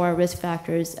 2 or more risk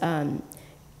factors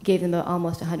gave them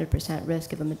almost 100%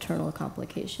 risk of a maternal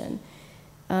complication.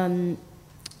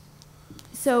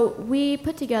 So we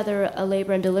put together a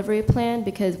labor and delivery plan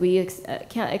because we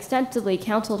extensively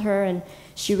counseled her, and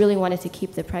she really wanted to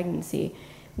keep the pregnancy.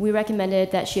 We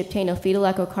recommended that she obtain a fetal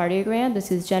echocardiogram.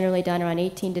 This is generally done around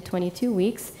 18 to 22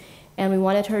 weeks. And we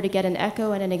wanted her to get an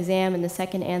echo and an exam in the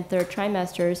 2nd and 3rd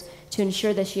trimesters to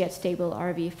ensure that she had stable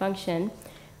RV function.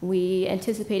 We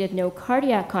anticipated no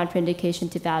cardiac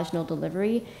contraindication to vaginal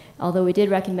delivery, although we did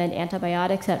recommend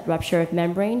antibiotics at rupture of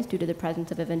membranes due to the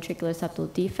presence of a ventricular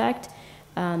septal defect.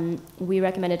 We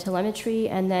recommended telemetry,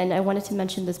 and then I wanted to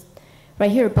mention this right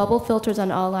here, bubble filters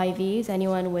on all IVs.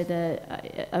 Anyone with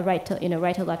a right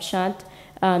to left shunt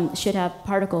should have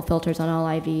particle filters on all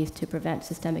IVs to prevent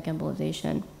systemic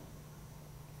embolization.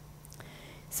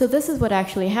 So this is what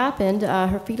actually happened.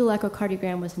 Her fetal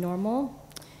echocardiogram was normal.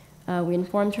 We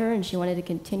informed her, and she wanted to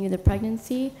continue the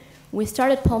pregnancy. We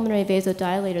started pulmonary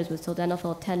vasodilators with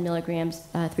sildenafil 10 milligrams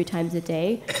 3 times a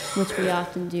day, which we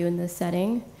often do in this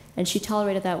setting. And she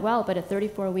tolerated that well, but at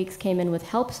 34 weeks came in with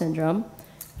HELP syndrome,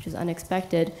 which was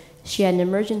unexpected. She had an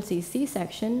emergency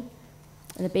C-section,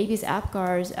 and the baby's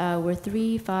APGARs were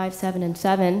 3, 5, 7, and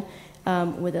 7,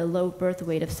 with a low birth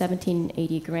weight of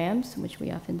 1780 grams, which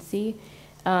we often see.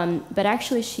 But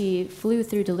actually, she flew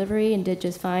through delivery and did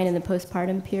just fine in the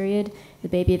postpartum period. The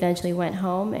baby eventually went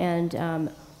home, and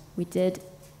we did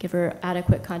give her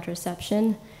adequate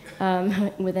contraception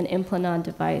with an Implanon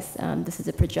device. This is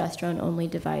a progesterone-only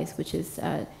device, which is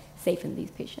safe in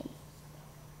these patients.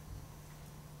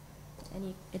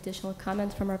 Any additional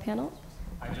comments from our panel?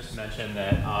 I just mentioned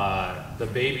that the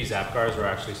baby's APGARs were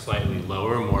actually slightly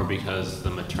lower, more because the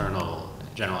maternal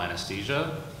general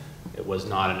anesthesia. It was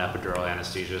not an epidural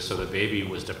anesthesia, so the baby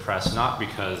was depressed not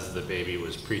because the baby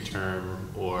was preterm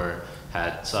or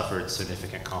had suffered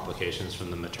significant complications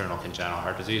from the maternal congenital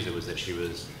heart disease. It was that she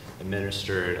was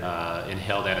administered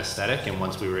inhaled anesthetic, and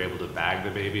once we were able to bag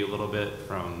the baby a little bit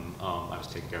from, I was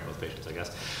taking care of both patients, I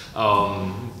guess,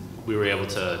 we were able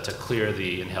to clear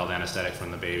the inhaled anesthetic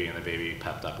from the baby, and the baby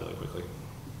pepped up really quickly.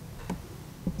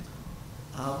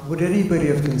 Would anybody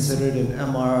have considered an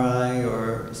MRI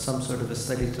or some sort of a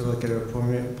study to look at her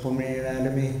pulmonary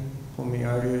anatomy, pulmonary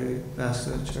artery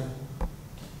vasculature?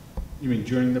 You mean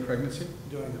during the pregnancy?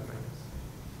 During the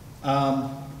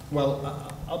pregnancy.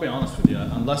 Well, I'll be honest with you.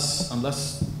 Unless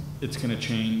it's going to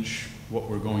change what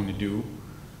we're going to do,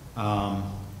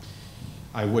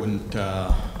 I wouldn't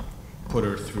put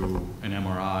her through an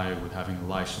MRI with having a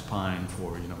life supine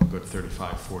for a good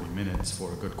 35-40 minutes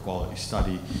for a good quality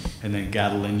study, and then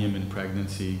gadolinium in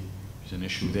pregnancy is an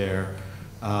issue there.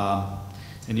 And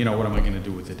what am I going to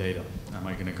do with the data? Am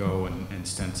I going to go and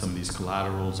stent some of these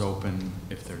collaterals open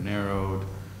if they're narrowed?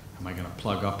 Am I going to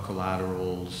plug up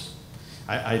collaterals?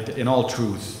 In all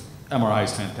truth, MRI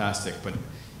is fantastic, but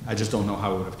I just don't know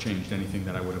how it would have changed anything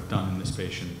that I would have done in this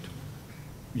patient,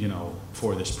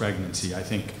 for this pregnancy. I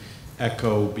think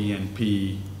echo,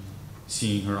 BNP,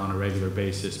 seeing her on a regular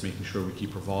basis, making sure we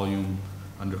keep her volume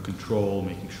under control,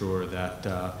 making sure that,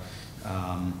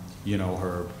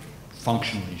 her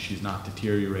functionally she's not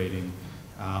deteriorating.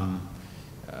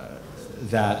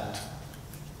 That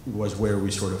was where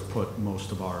we sort of put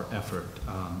most of our effort,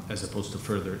 as opposed to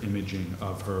further imaging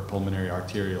of her pulmonary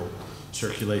arterial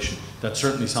circulation. That's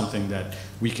certainly something that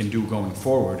we can do going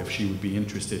forward if she would be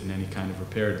interested in any kind of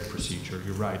reparative procedure.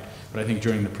 You're right. But I think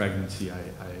during the pregnancy,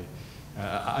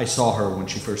 I saw her when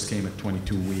she first came at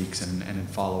 22 weeks, and in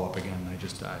follow-up again,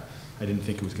 I didn't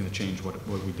think it was going to change what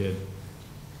we did.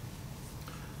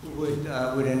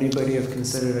 Would anybody have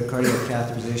considered a cardiac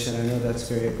catheterization? I know that's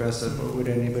very aggressive, but would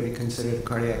anybody consider a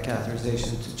cardiac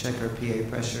catheterization to check her PA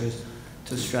pressures,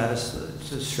 to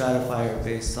stratify her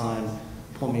based on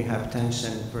pulmonary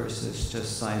hypertension versus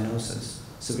just cyanosis,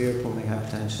 severe pulmonary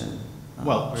hypertension?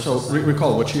 Well, so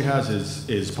recall what she has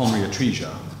is pulmonary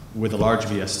atresia with a large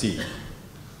VSD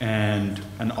and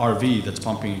an RV that's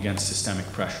pumping against systemic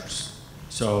pressures.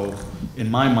 So in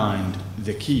my mind,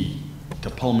 the key to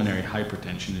pulmonary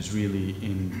hypertension is really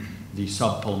in the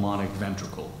subpulmonic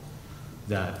ventricle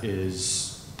that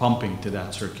is pumping to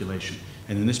that circulation.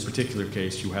 And in this particular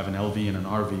case, you have an LV and an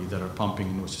RV that are pumping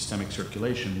into a systemic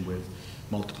circulation with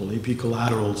multiple AP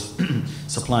collaterals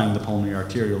supplying the pulmonary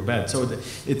arterial bed. So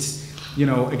it's,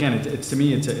 again, to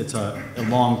me, it's a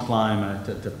long climb.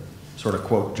 To sort of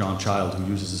quote John Child, who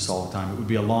uses this all the time, it would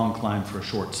be a long climb for a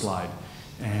short slide,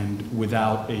 and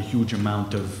without a huge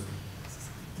amount of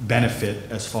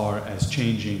benefit as far as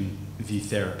changing the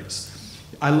therapies.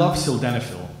 I love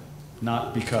sildenafil,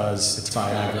 not because it's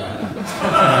Viagra and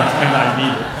I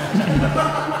need it.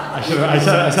 I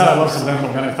said I love sildenafil,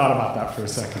 and then I thought about that for a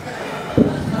second.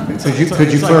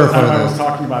 Could you clarify that? I was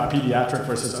talking about pediatric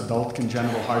versus adult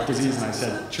congenital heart disease, and I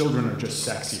said children are just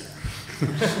sexier.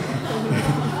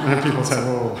 And people said,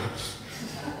 "Whoa."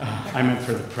 I meant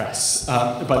for the press.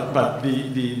 But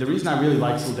the reason I really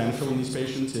like sildenafil in these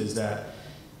patients is that,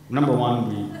 number one,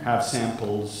 we have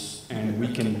samples and we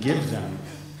can give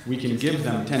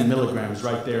them 10 milligrams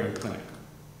right there in clinic.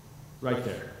 Right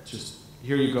there. Just,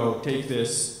 here you go, take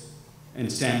this and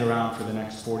stand around for the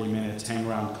next 40 minutes, hang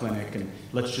around clinic, and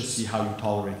let's just see how you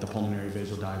tolerate the pulmonary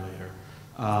vasodilator.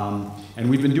 And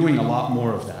we've been doing a lot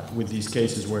more of that with these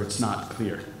cases where it's not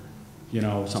clear.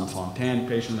 Some Fontan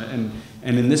patient, and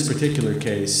in this particular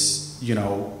case,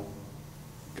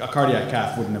 a cardiac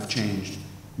cath wouldn't have changed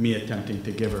me attempting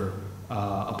to give her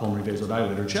a pulmonary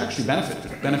vasodilator. She actually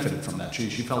benefited from that. She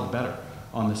felt better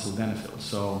on the sildenafil.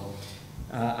 So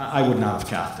I would not have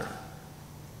cathed her.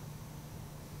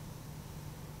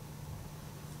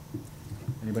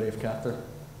 Anybody have cathed her?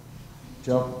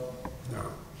 Joe?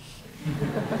 No.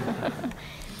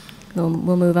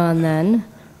 We'll move on then.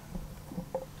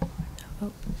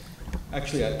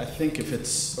 Actually, I think if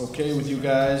it's okay with you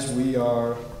guys, we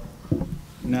are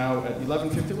now at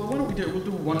 11:50. Well, why don't we'll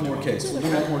do one more case. We'll do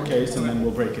one more case and then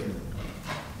we'll break it.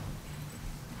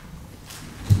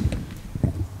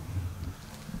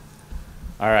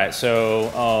 All right,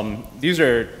 so these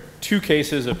are two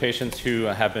cases of patients who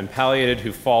have been palliated,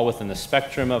 who fall within the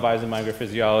spectrum of Eisenmenger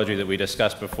physiology that we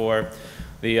discussed before.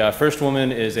 The first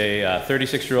woman is a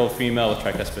 36-year-old female with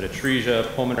tricuspid atresia,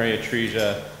 pulmonary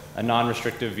atresia, a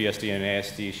non-restrictive VSD and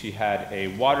ASD. She had a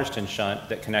Waterston shunt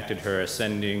that connected her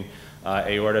ascending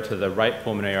aorta to the right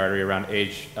pulmonary artery around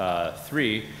age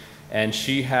 3. And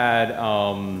she had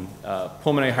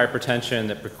pulmonary hypertension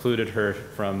that precluded her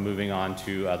from moving on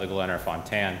to the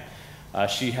Glenner-Fontaine.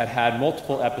 She had had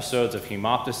multiple episodes of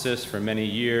hemoptysis for many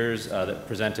years that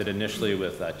presented initially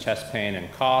with chest pain and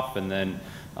cough, and then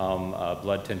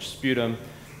blood-tinged sputum.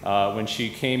 When she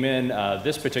came in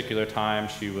this particular time,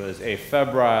 she was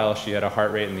afebrile, she had a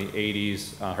heart rate in the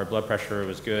 80s, her blood pressure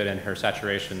was good, and her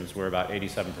saturations were about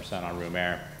 87% on room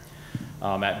air.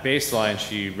 At baseline,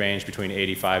 she ranged between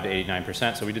 85 to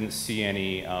 89%, so we didn't see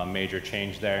any major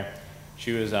change there.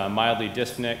 She was mildly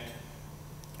dyspneic.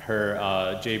 Her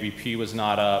JBP was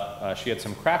not up. She had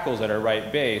some crackles at her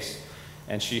right base,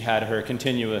 and she had her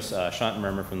continuous shunt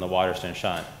murmur from the Waterston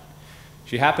shunt.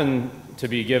 She happened to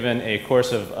be given a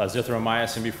course of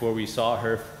azithromycin before we saw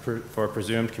her for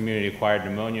presumed community-acquired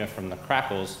pneumonia from the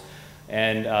crackles,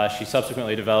 and she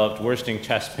subsequently developed worsening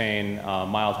chest pain,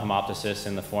 mild hemoptysis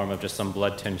in the form of just some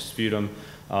blood-tinged sputum,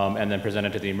 and then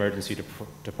presented to the emergency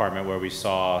department where we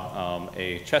saw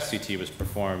a chest CT was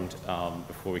performed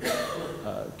before we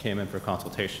came in for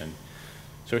consultation.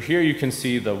 So here you can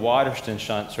see the Waterston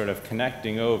shunt sort of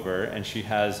connecting over, and she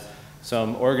has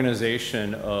some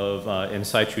organization of in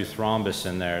situ thrombus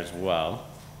in there as well.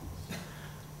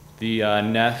 The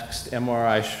next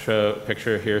MRI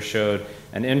picture here showed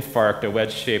an infarct, a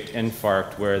wedge-shaped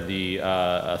infarct where the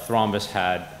thrombus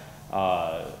had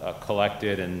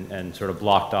collected and sort of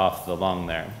blocked off the lung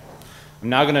there. I'm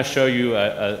now going to show you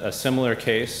a similar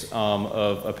case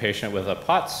of a patient with a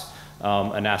POTS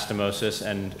anastomosis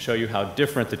and show you how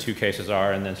different the two cases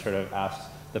are, and then sort of ask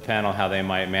the panel how they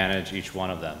might manage each one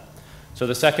of them. So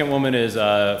the second woman is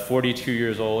 42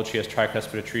 years old. She has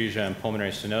tricuspid atresia and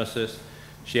pulmonary stenosis.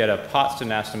 She had a POTS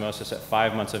anastomosis at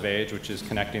 5 months of age, which is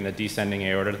connecting the descending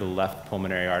aorta to the left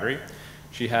pulmonary artery.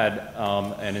 She had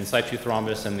an in situ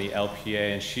thrombus in the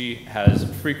LPA, and she has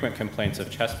frequent complaints of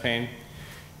chest pain.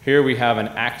 Here we have an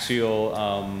axial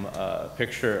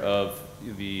picture of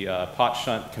the POTS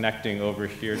shunt connecting over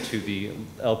here to the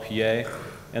LPA,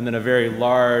 and then a very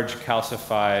large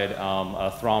calcified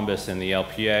thrombus in the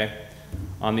LPA.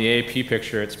 On the AP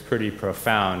picture, it's pretty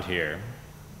profound here,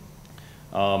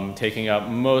 taking up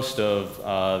most of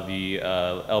the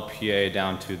LPA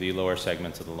down to the lower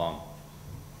segments of the lung.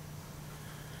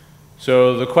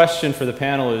 So the question for the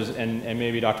panel is, and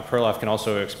maybe Dr. Perloff can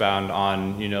also expound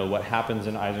on, what happens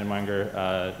in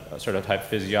Eisenmenger sort of type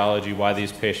physiology, why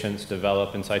these patients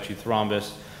develop in situ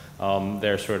thrombus,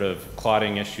 their sort of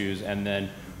clotting issues, and then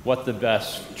what the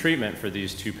best treatment for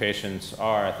these two patients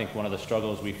are. I think one of the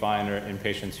struggles we find in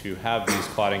patients who have these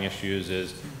clotting issues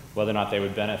is whether or not they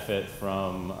would benefit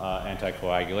from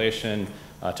anticoagulation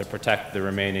to protect the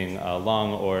remaining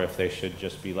lung, or if they should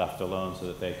just be left alone so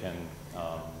that they can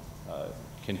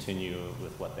continue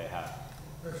with what they have.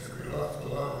 They should be left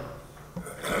alone.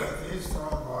 These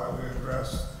thrombi we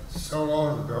addressed so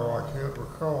long ago, I can't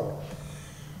recall.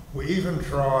 We even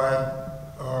tried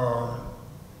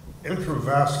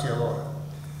intravascular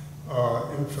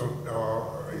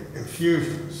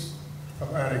infusions of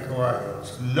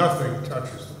anticoagulants. Nothing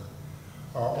touches them.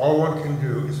 All one can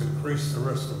do is increase the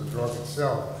risk of the drug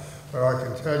itself. But I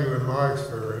can tell you in my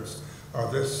experience,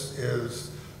 this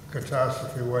is a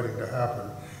catastrophe waiting to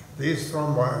happen. These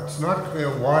thrombi, it's not clear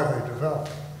why they develop,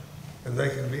 and they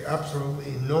can be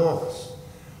absolutely enormous.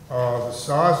 The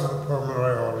size of the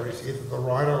pulmonary arteries, either the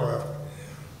right or left,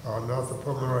 not the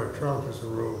pulmonary trunk as a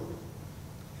rule,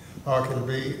 can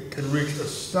reach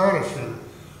astonishing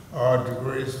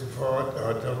degrees of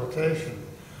dilatation.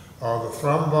 The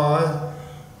thrombi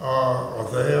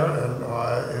are there,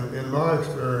 and in my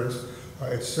experience,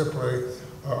 it's simply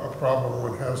a problem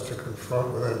one has to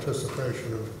confront with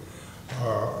anticipation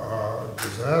of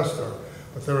disaster.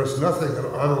 But there is nothing that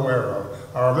I'm unaware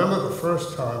of. I remember the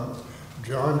first time,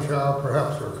 John Chow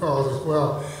perhaps recalls as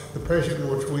well, the patient in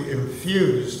which we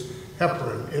infused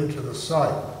heparin into the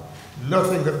site.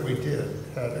 Nothing that we did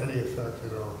had any effect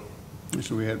at all.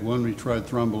 So we had one, we tried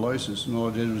thrombolysis, and all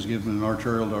it did was give an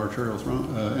arterial to arterial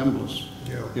embolus.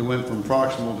 Yeah. It went from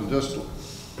proximal to distal.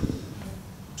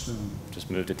 So, just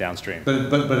moved it downstream.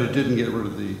 But it didn't get rid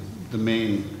of the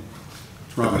main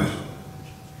thrombus.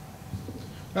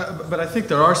 But I think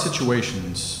there are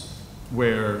situations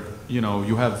where,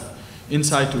 you have in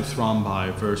situ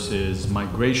thrombi versus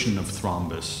migration of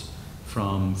thrombus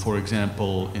from, for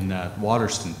example, in that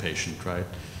Waterston patient, right,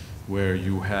 where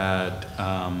you had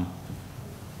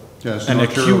Yeah, it's an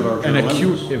acute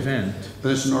embolus. event.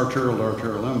 But it's an arterial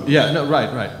embolus. Yeah, no,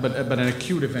 right. But an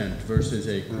acute event versus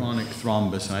a chronic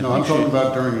thrombus. And I'm talking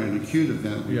about during an acute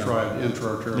event. We Yeah. tried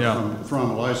intra-arterial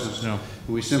thrombolysis. Yeah.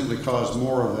 And we simply caused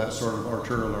more of that sort of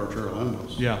arterial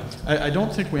embolus. Yeah, I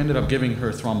don't think we ended up giving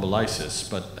her thrombolysis,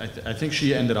 but I think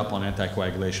she ended up on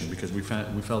anticoagulation because we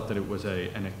felt that it was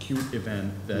an acute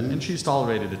event, that, and she's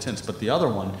tolerated it since. But the other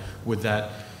one with that,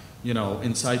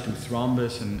 in situ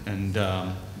thrombus and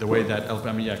the way that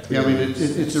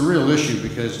it's a real issue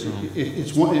because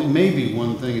it may be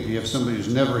one thing if you have somebody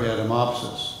who's never had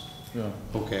hemopsis. Yeah.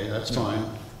 Okay, that's fine,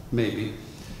 maybe.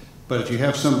 But if you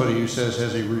have somebody who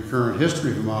has a recurrent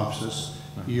history of hemopsis,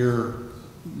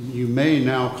 you may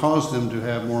now cause them to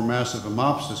have more massive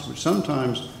hemopsis, which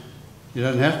sometimes it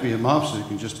doesn't have to be hemopsis, it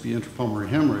can just be intrapulmonary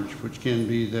hemorrhage, which can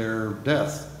be their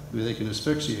death. They can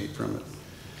asphyxiate from it.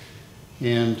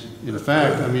 And in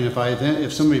fact,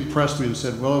 if somebody pressed me and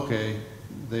said, well, okay,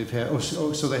 they've had,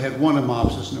 so they had one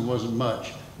hemopsis and it wasn't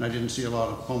much, and I didn't see a lot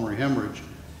of pulmonary hemorrhage.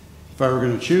 If I were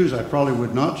going to choose, I probably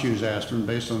would not choose aspirin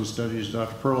based on studies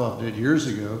Dr. Perloff did years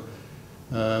ago.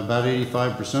 About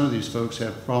 85% of these folks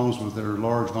have problems with their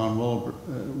large von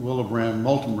Willebrand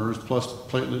multimers plus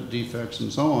platelet defects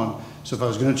and so on. So if I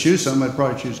was going to choose something, I'd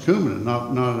probably choose Coumadin,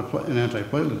 not an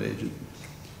antiplatelet agent.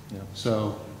 Yeah.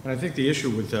 So. And I think the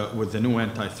issue with the new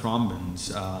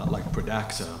antithrombins like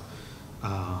Pradaxa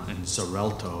and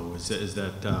Xarelto is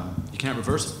that you can't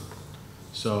reverse it.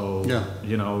 So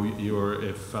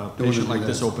if a patient like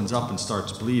this opens up and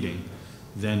starts bleeding,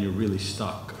 then you're really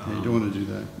stuck. You don't want to do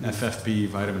that. FFP,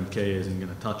 vitamin K isn't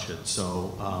going to touch it.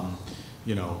 So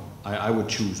I would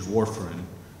choose warfarin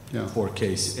for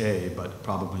case A, but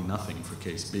probably nothing for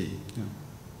case B.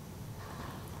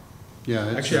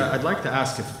 Yeah, actually, I'd like to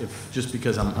ask if just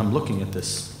because I'm looking at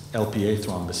this LPA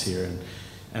thrombus here,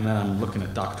 and then I'm looking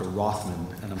at Dr. Rothman,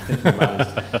 and I'm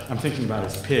thinking about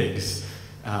his pigs,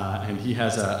 and he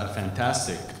has a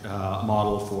fantastic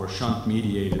model for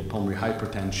shunt-mediated pulmonary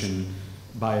hypertension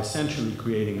by essentially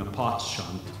creating a POTS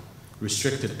shunt,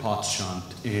 restricted POTS shunt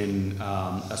in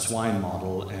a swine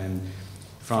model, and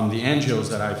from the angios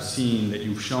that I've seen that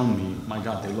you've shown me, my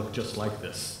God, they look just like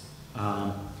this.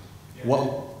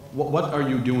 What are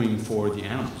you doing for the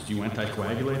animals? Do you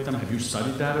anticoagulate them? Have you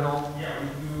studied that at all? Yeah,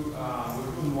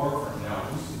 we're doing warfarin now.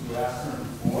 We used to do aspirin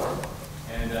before,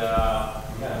 and we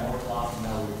had more clots, and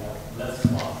now we have less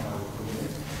clots, now we're doing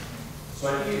it.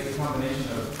 So I think it's a combination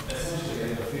of essentially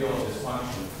getting a feel of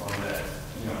dysfunction from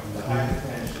the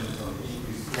hypertension, from the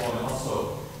increased flow, and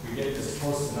also we get this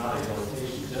post-stenotic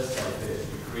dilatation just like this.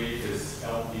 We create this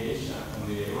LPA shunt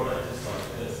from the aorta just like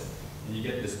this, and you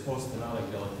get this post-stenotic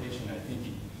dilatation. I think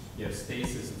you have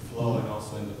stasis and flow, and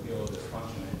also in the field of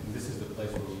dysfunction. And this is the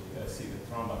place where we see the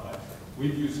thrombi.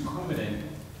 We've used Coumadin,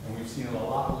 and we've seen a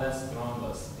lot less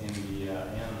thrombus in the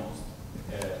animals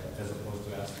as opposed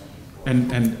to aspirin.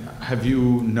 And have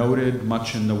you noted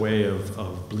much in the way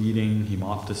of bleeding,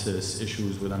 hemoptysis,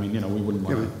 issues with, we wouldn't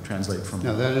want to translate from...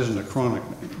 Now, that isn't a chronic,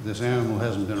 this animal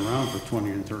hasn't been around for 20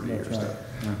 and 30 years. Right.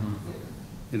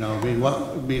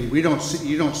 We don't see,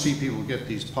 you don't see people get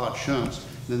these pot shunts,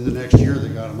 then the next year they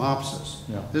got hemopsis.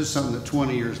 Yeah. This is something that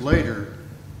 20 years later,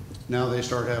 now they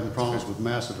start having problems with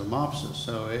massive hemopsis.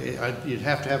 So you'd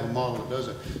have to have a model that does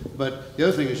it. But the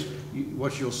other thing is,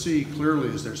 what you'll see clearly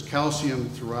is there's calcium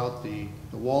throughout the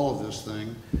wall of this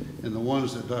thing, and the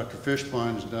ones that Dr.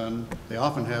 Fishbein's done, they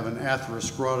often have an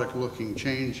atherosclerotic looking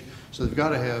change. So they've got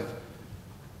to have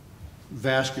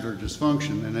vascular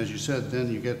dysfunction, and as you said,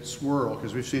 then you get swirl,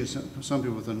 because we've seen some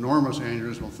people with enormous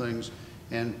aneurysmal things,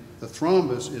 and the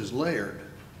thrombus is layered.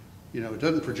 It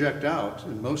doesn't project out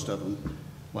in most of them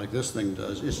like this thing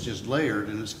does. It's just layered,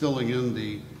 and it's filling in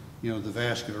the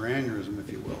vascular aneurysm,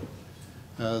 if you will.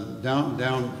 Down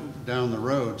the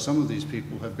road, some of these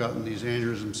people have gotten these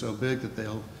aneurysms so big that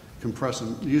they'll compress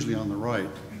them, usually on the right,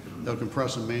 they'll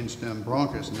compress a main stem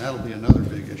bronchus, and that'll be another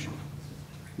big issue.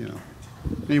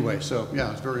 Anyway, so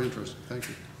yeah, it's very interesting. Thank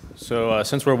you. So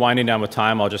since we're winding down with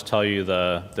time, I'll just tell you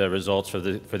the results for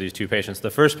these two patients.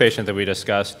 The first patient that we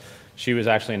discussed, she was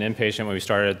actually an inpatient when we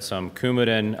started some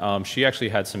Coumadin. She actually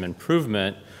had some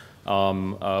improvement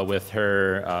with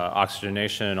her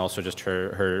oxygenation and also just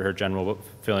her general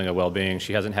feeling of well-being.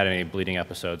 She hasn't had any bleeding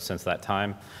episodes since that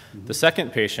time. The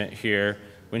second patient here,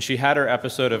 when she had her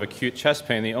episode of acute chest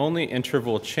pain, the only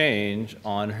interval change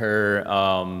on her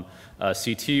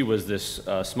CT was this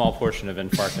small portion of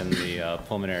infarct in the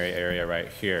pulmonary area right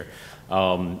here.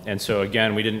 And so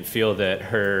again, we didn't feel that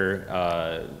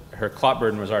her clot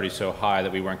burden was already so high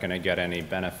that we weren't going to get any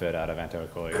benefit out of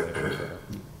anticoagulation for her.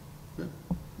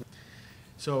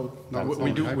 So That's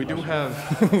we do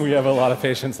have we have a lot of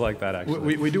patients like that,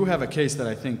 actually. we do have a case that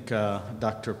I think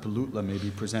Dr. Palutla may be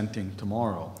presenting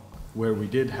tomorrow, where we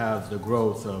did have the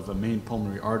growth of a main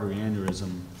pulmonary artery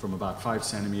aneurysm from about 5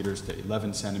 centimeters to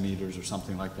 11 centimeters or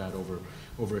something like that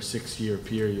over a 6-year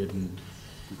period, and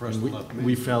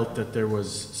we felt that there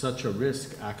was such a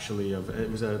risk, actually, of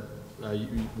it was a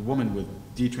woman with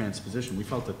detransposition. We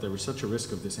felt that there was such a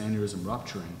risk of this aneurysm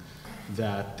rupturing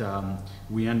that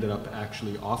we ended up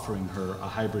actually offering her a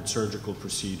hybrid surgical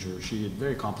procedure. She had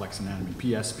very complex anatomy,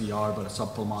 PSPR, but a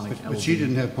subpulmonic LV. But she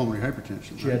didn't have pulmonary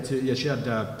hypertension, right? She had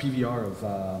a PVR of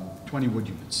 20 Wood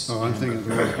units. Oh, I'm thinking of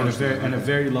the right person. And a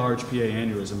very large PA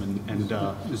aneurysm. And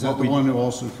is that the one who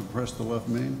also compressed the left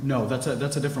main? No, that's a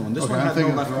different one. This Okay, one I'm had no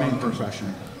thinking left of the main wrong person.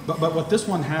 compression. But what this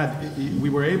one had, we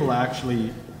were able to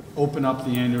actually open up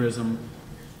the aneurysm.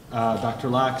 Dr.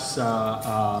 Lax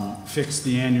fixed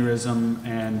the aneurysm,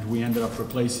 and we ended up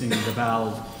replacing the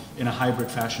valve in a hybrid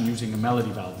fashion using a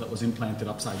Melody valve that was implanted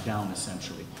upside down,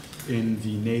 essentially, in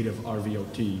the native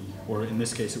RVOT, or in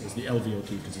this case it was the LVOT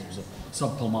because it was a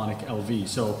subpulmonic LV.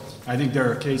 So I think there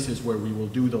are cases where we will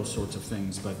do those sorts of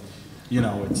things, but you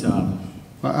know, it's...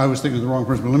 I was thinking of the wrong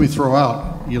person, but let me throw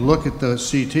out, you look at the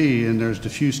CT and there's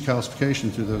diffuse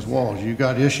calcification through those walls. You've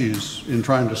got issues in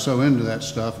trying to sew into that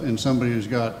stuff in somebody who's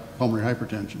got pulmonary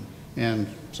hypertension and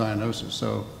cyanosis.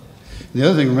 So the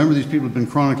other thing, remember these people have been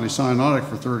chronically cyanotic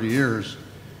for 30 years.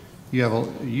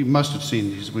 You must have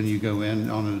seen these when you go in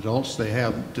on adults. They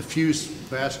have diffuse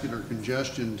vascular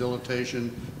congestion,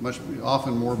 dilatation,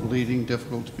 often more bleeding,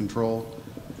 difficult to control.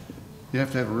 You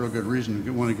have to have a real good reason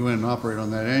to want to go in and operate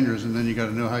on that aneurysm, and then you got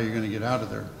to know how you're going to get out of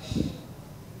there.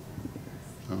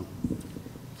 So,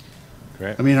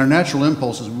 great. I mean, our natural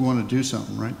impulse is we want to do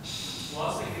something, right? Well, I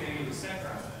was thinking maybe the second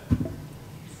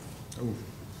round.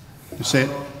 You say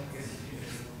it.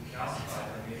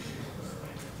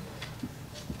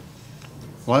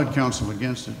 Well, I'd counsel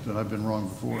against it, but I've been wrong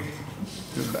before.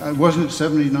 Wasn't it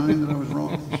 79 that I was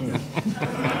wrong?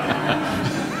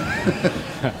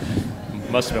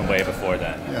 Must have been way before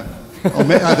that. Yeah. Oh,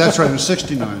 that's right. It was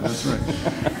 69. That's right.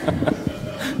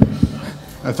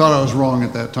 I thought I was wrong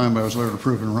at that time, but I was later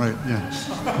proven right. Yeah.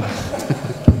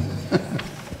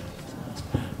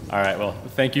 All right. Well,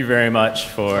 thank you very much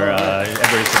for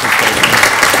everybody's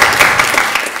participating.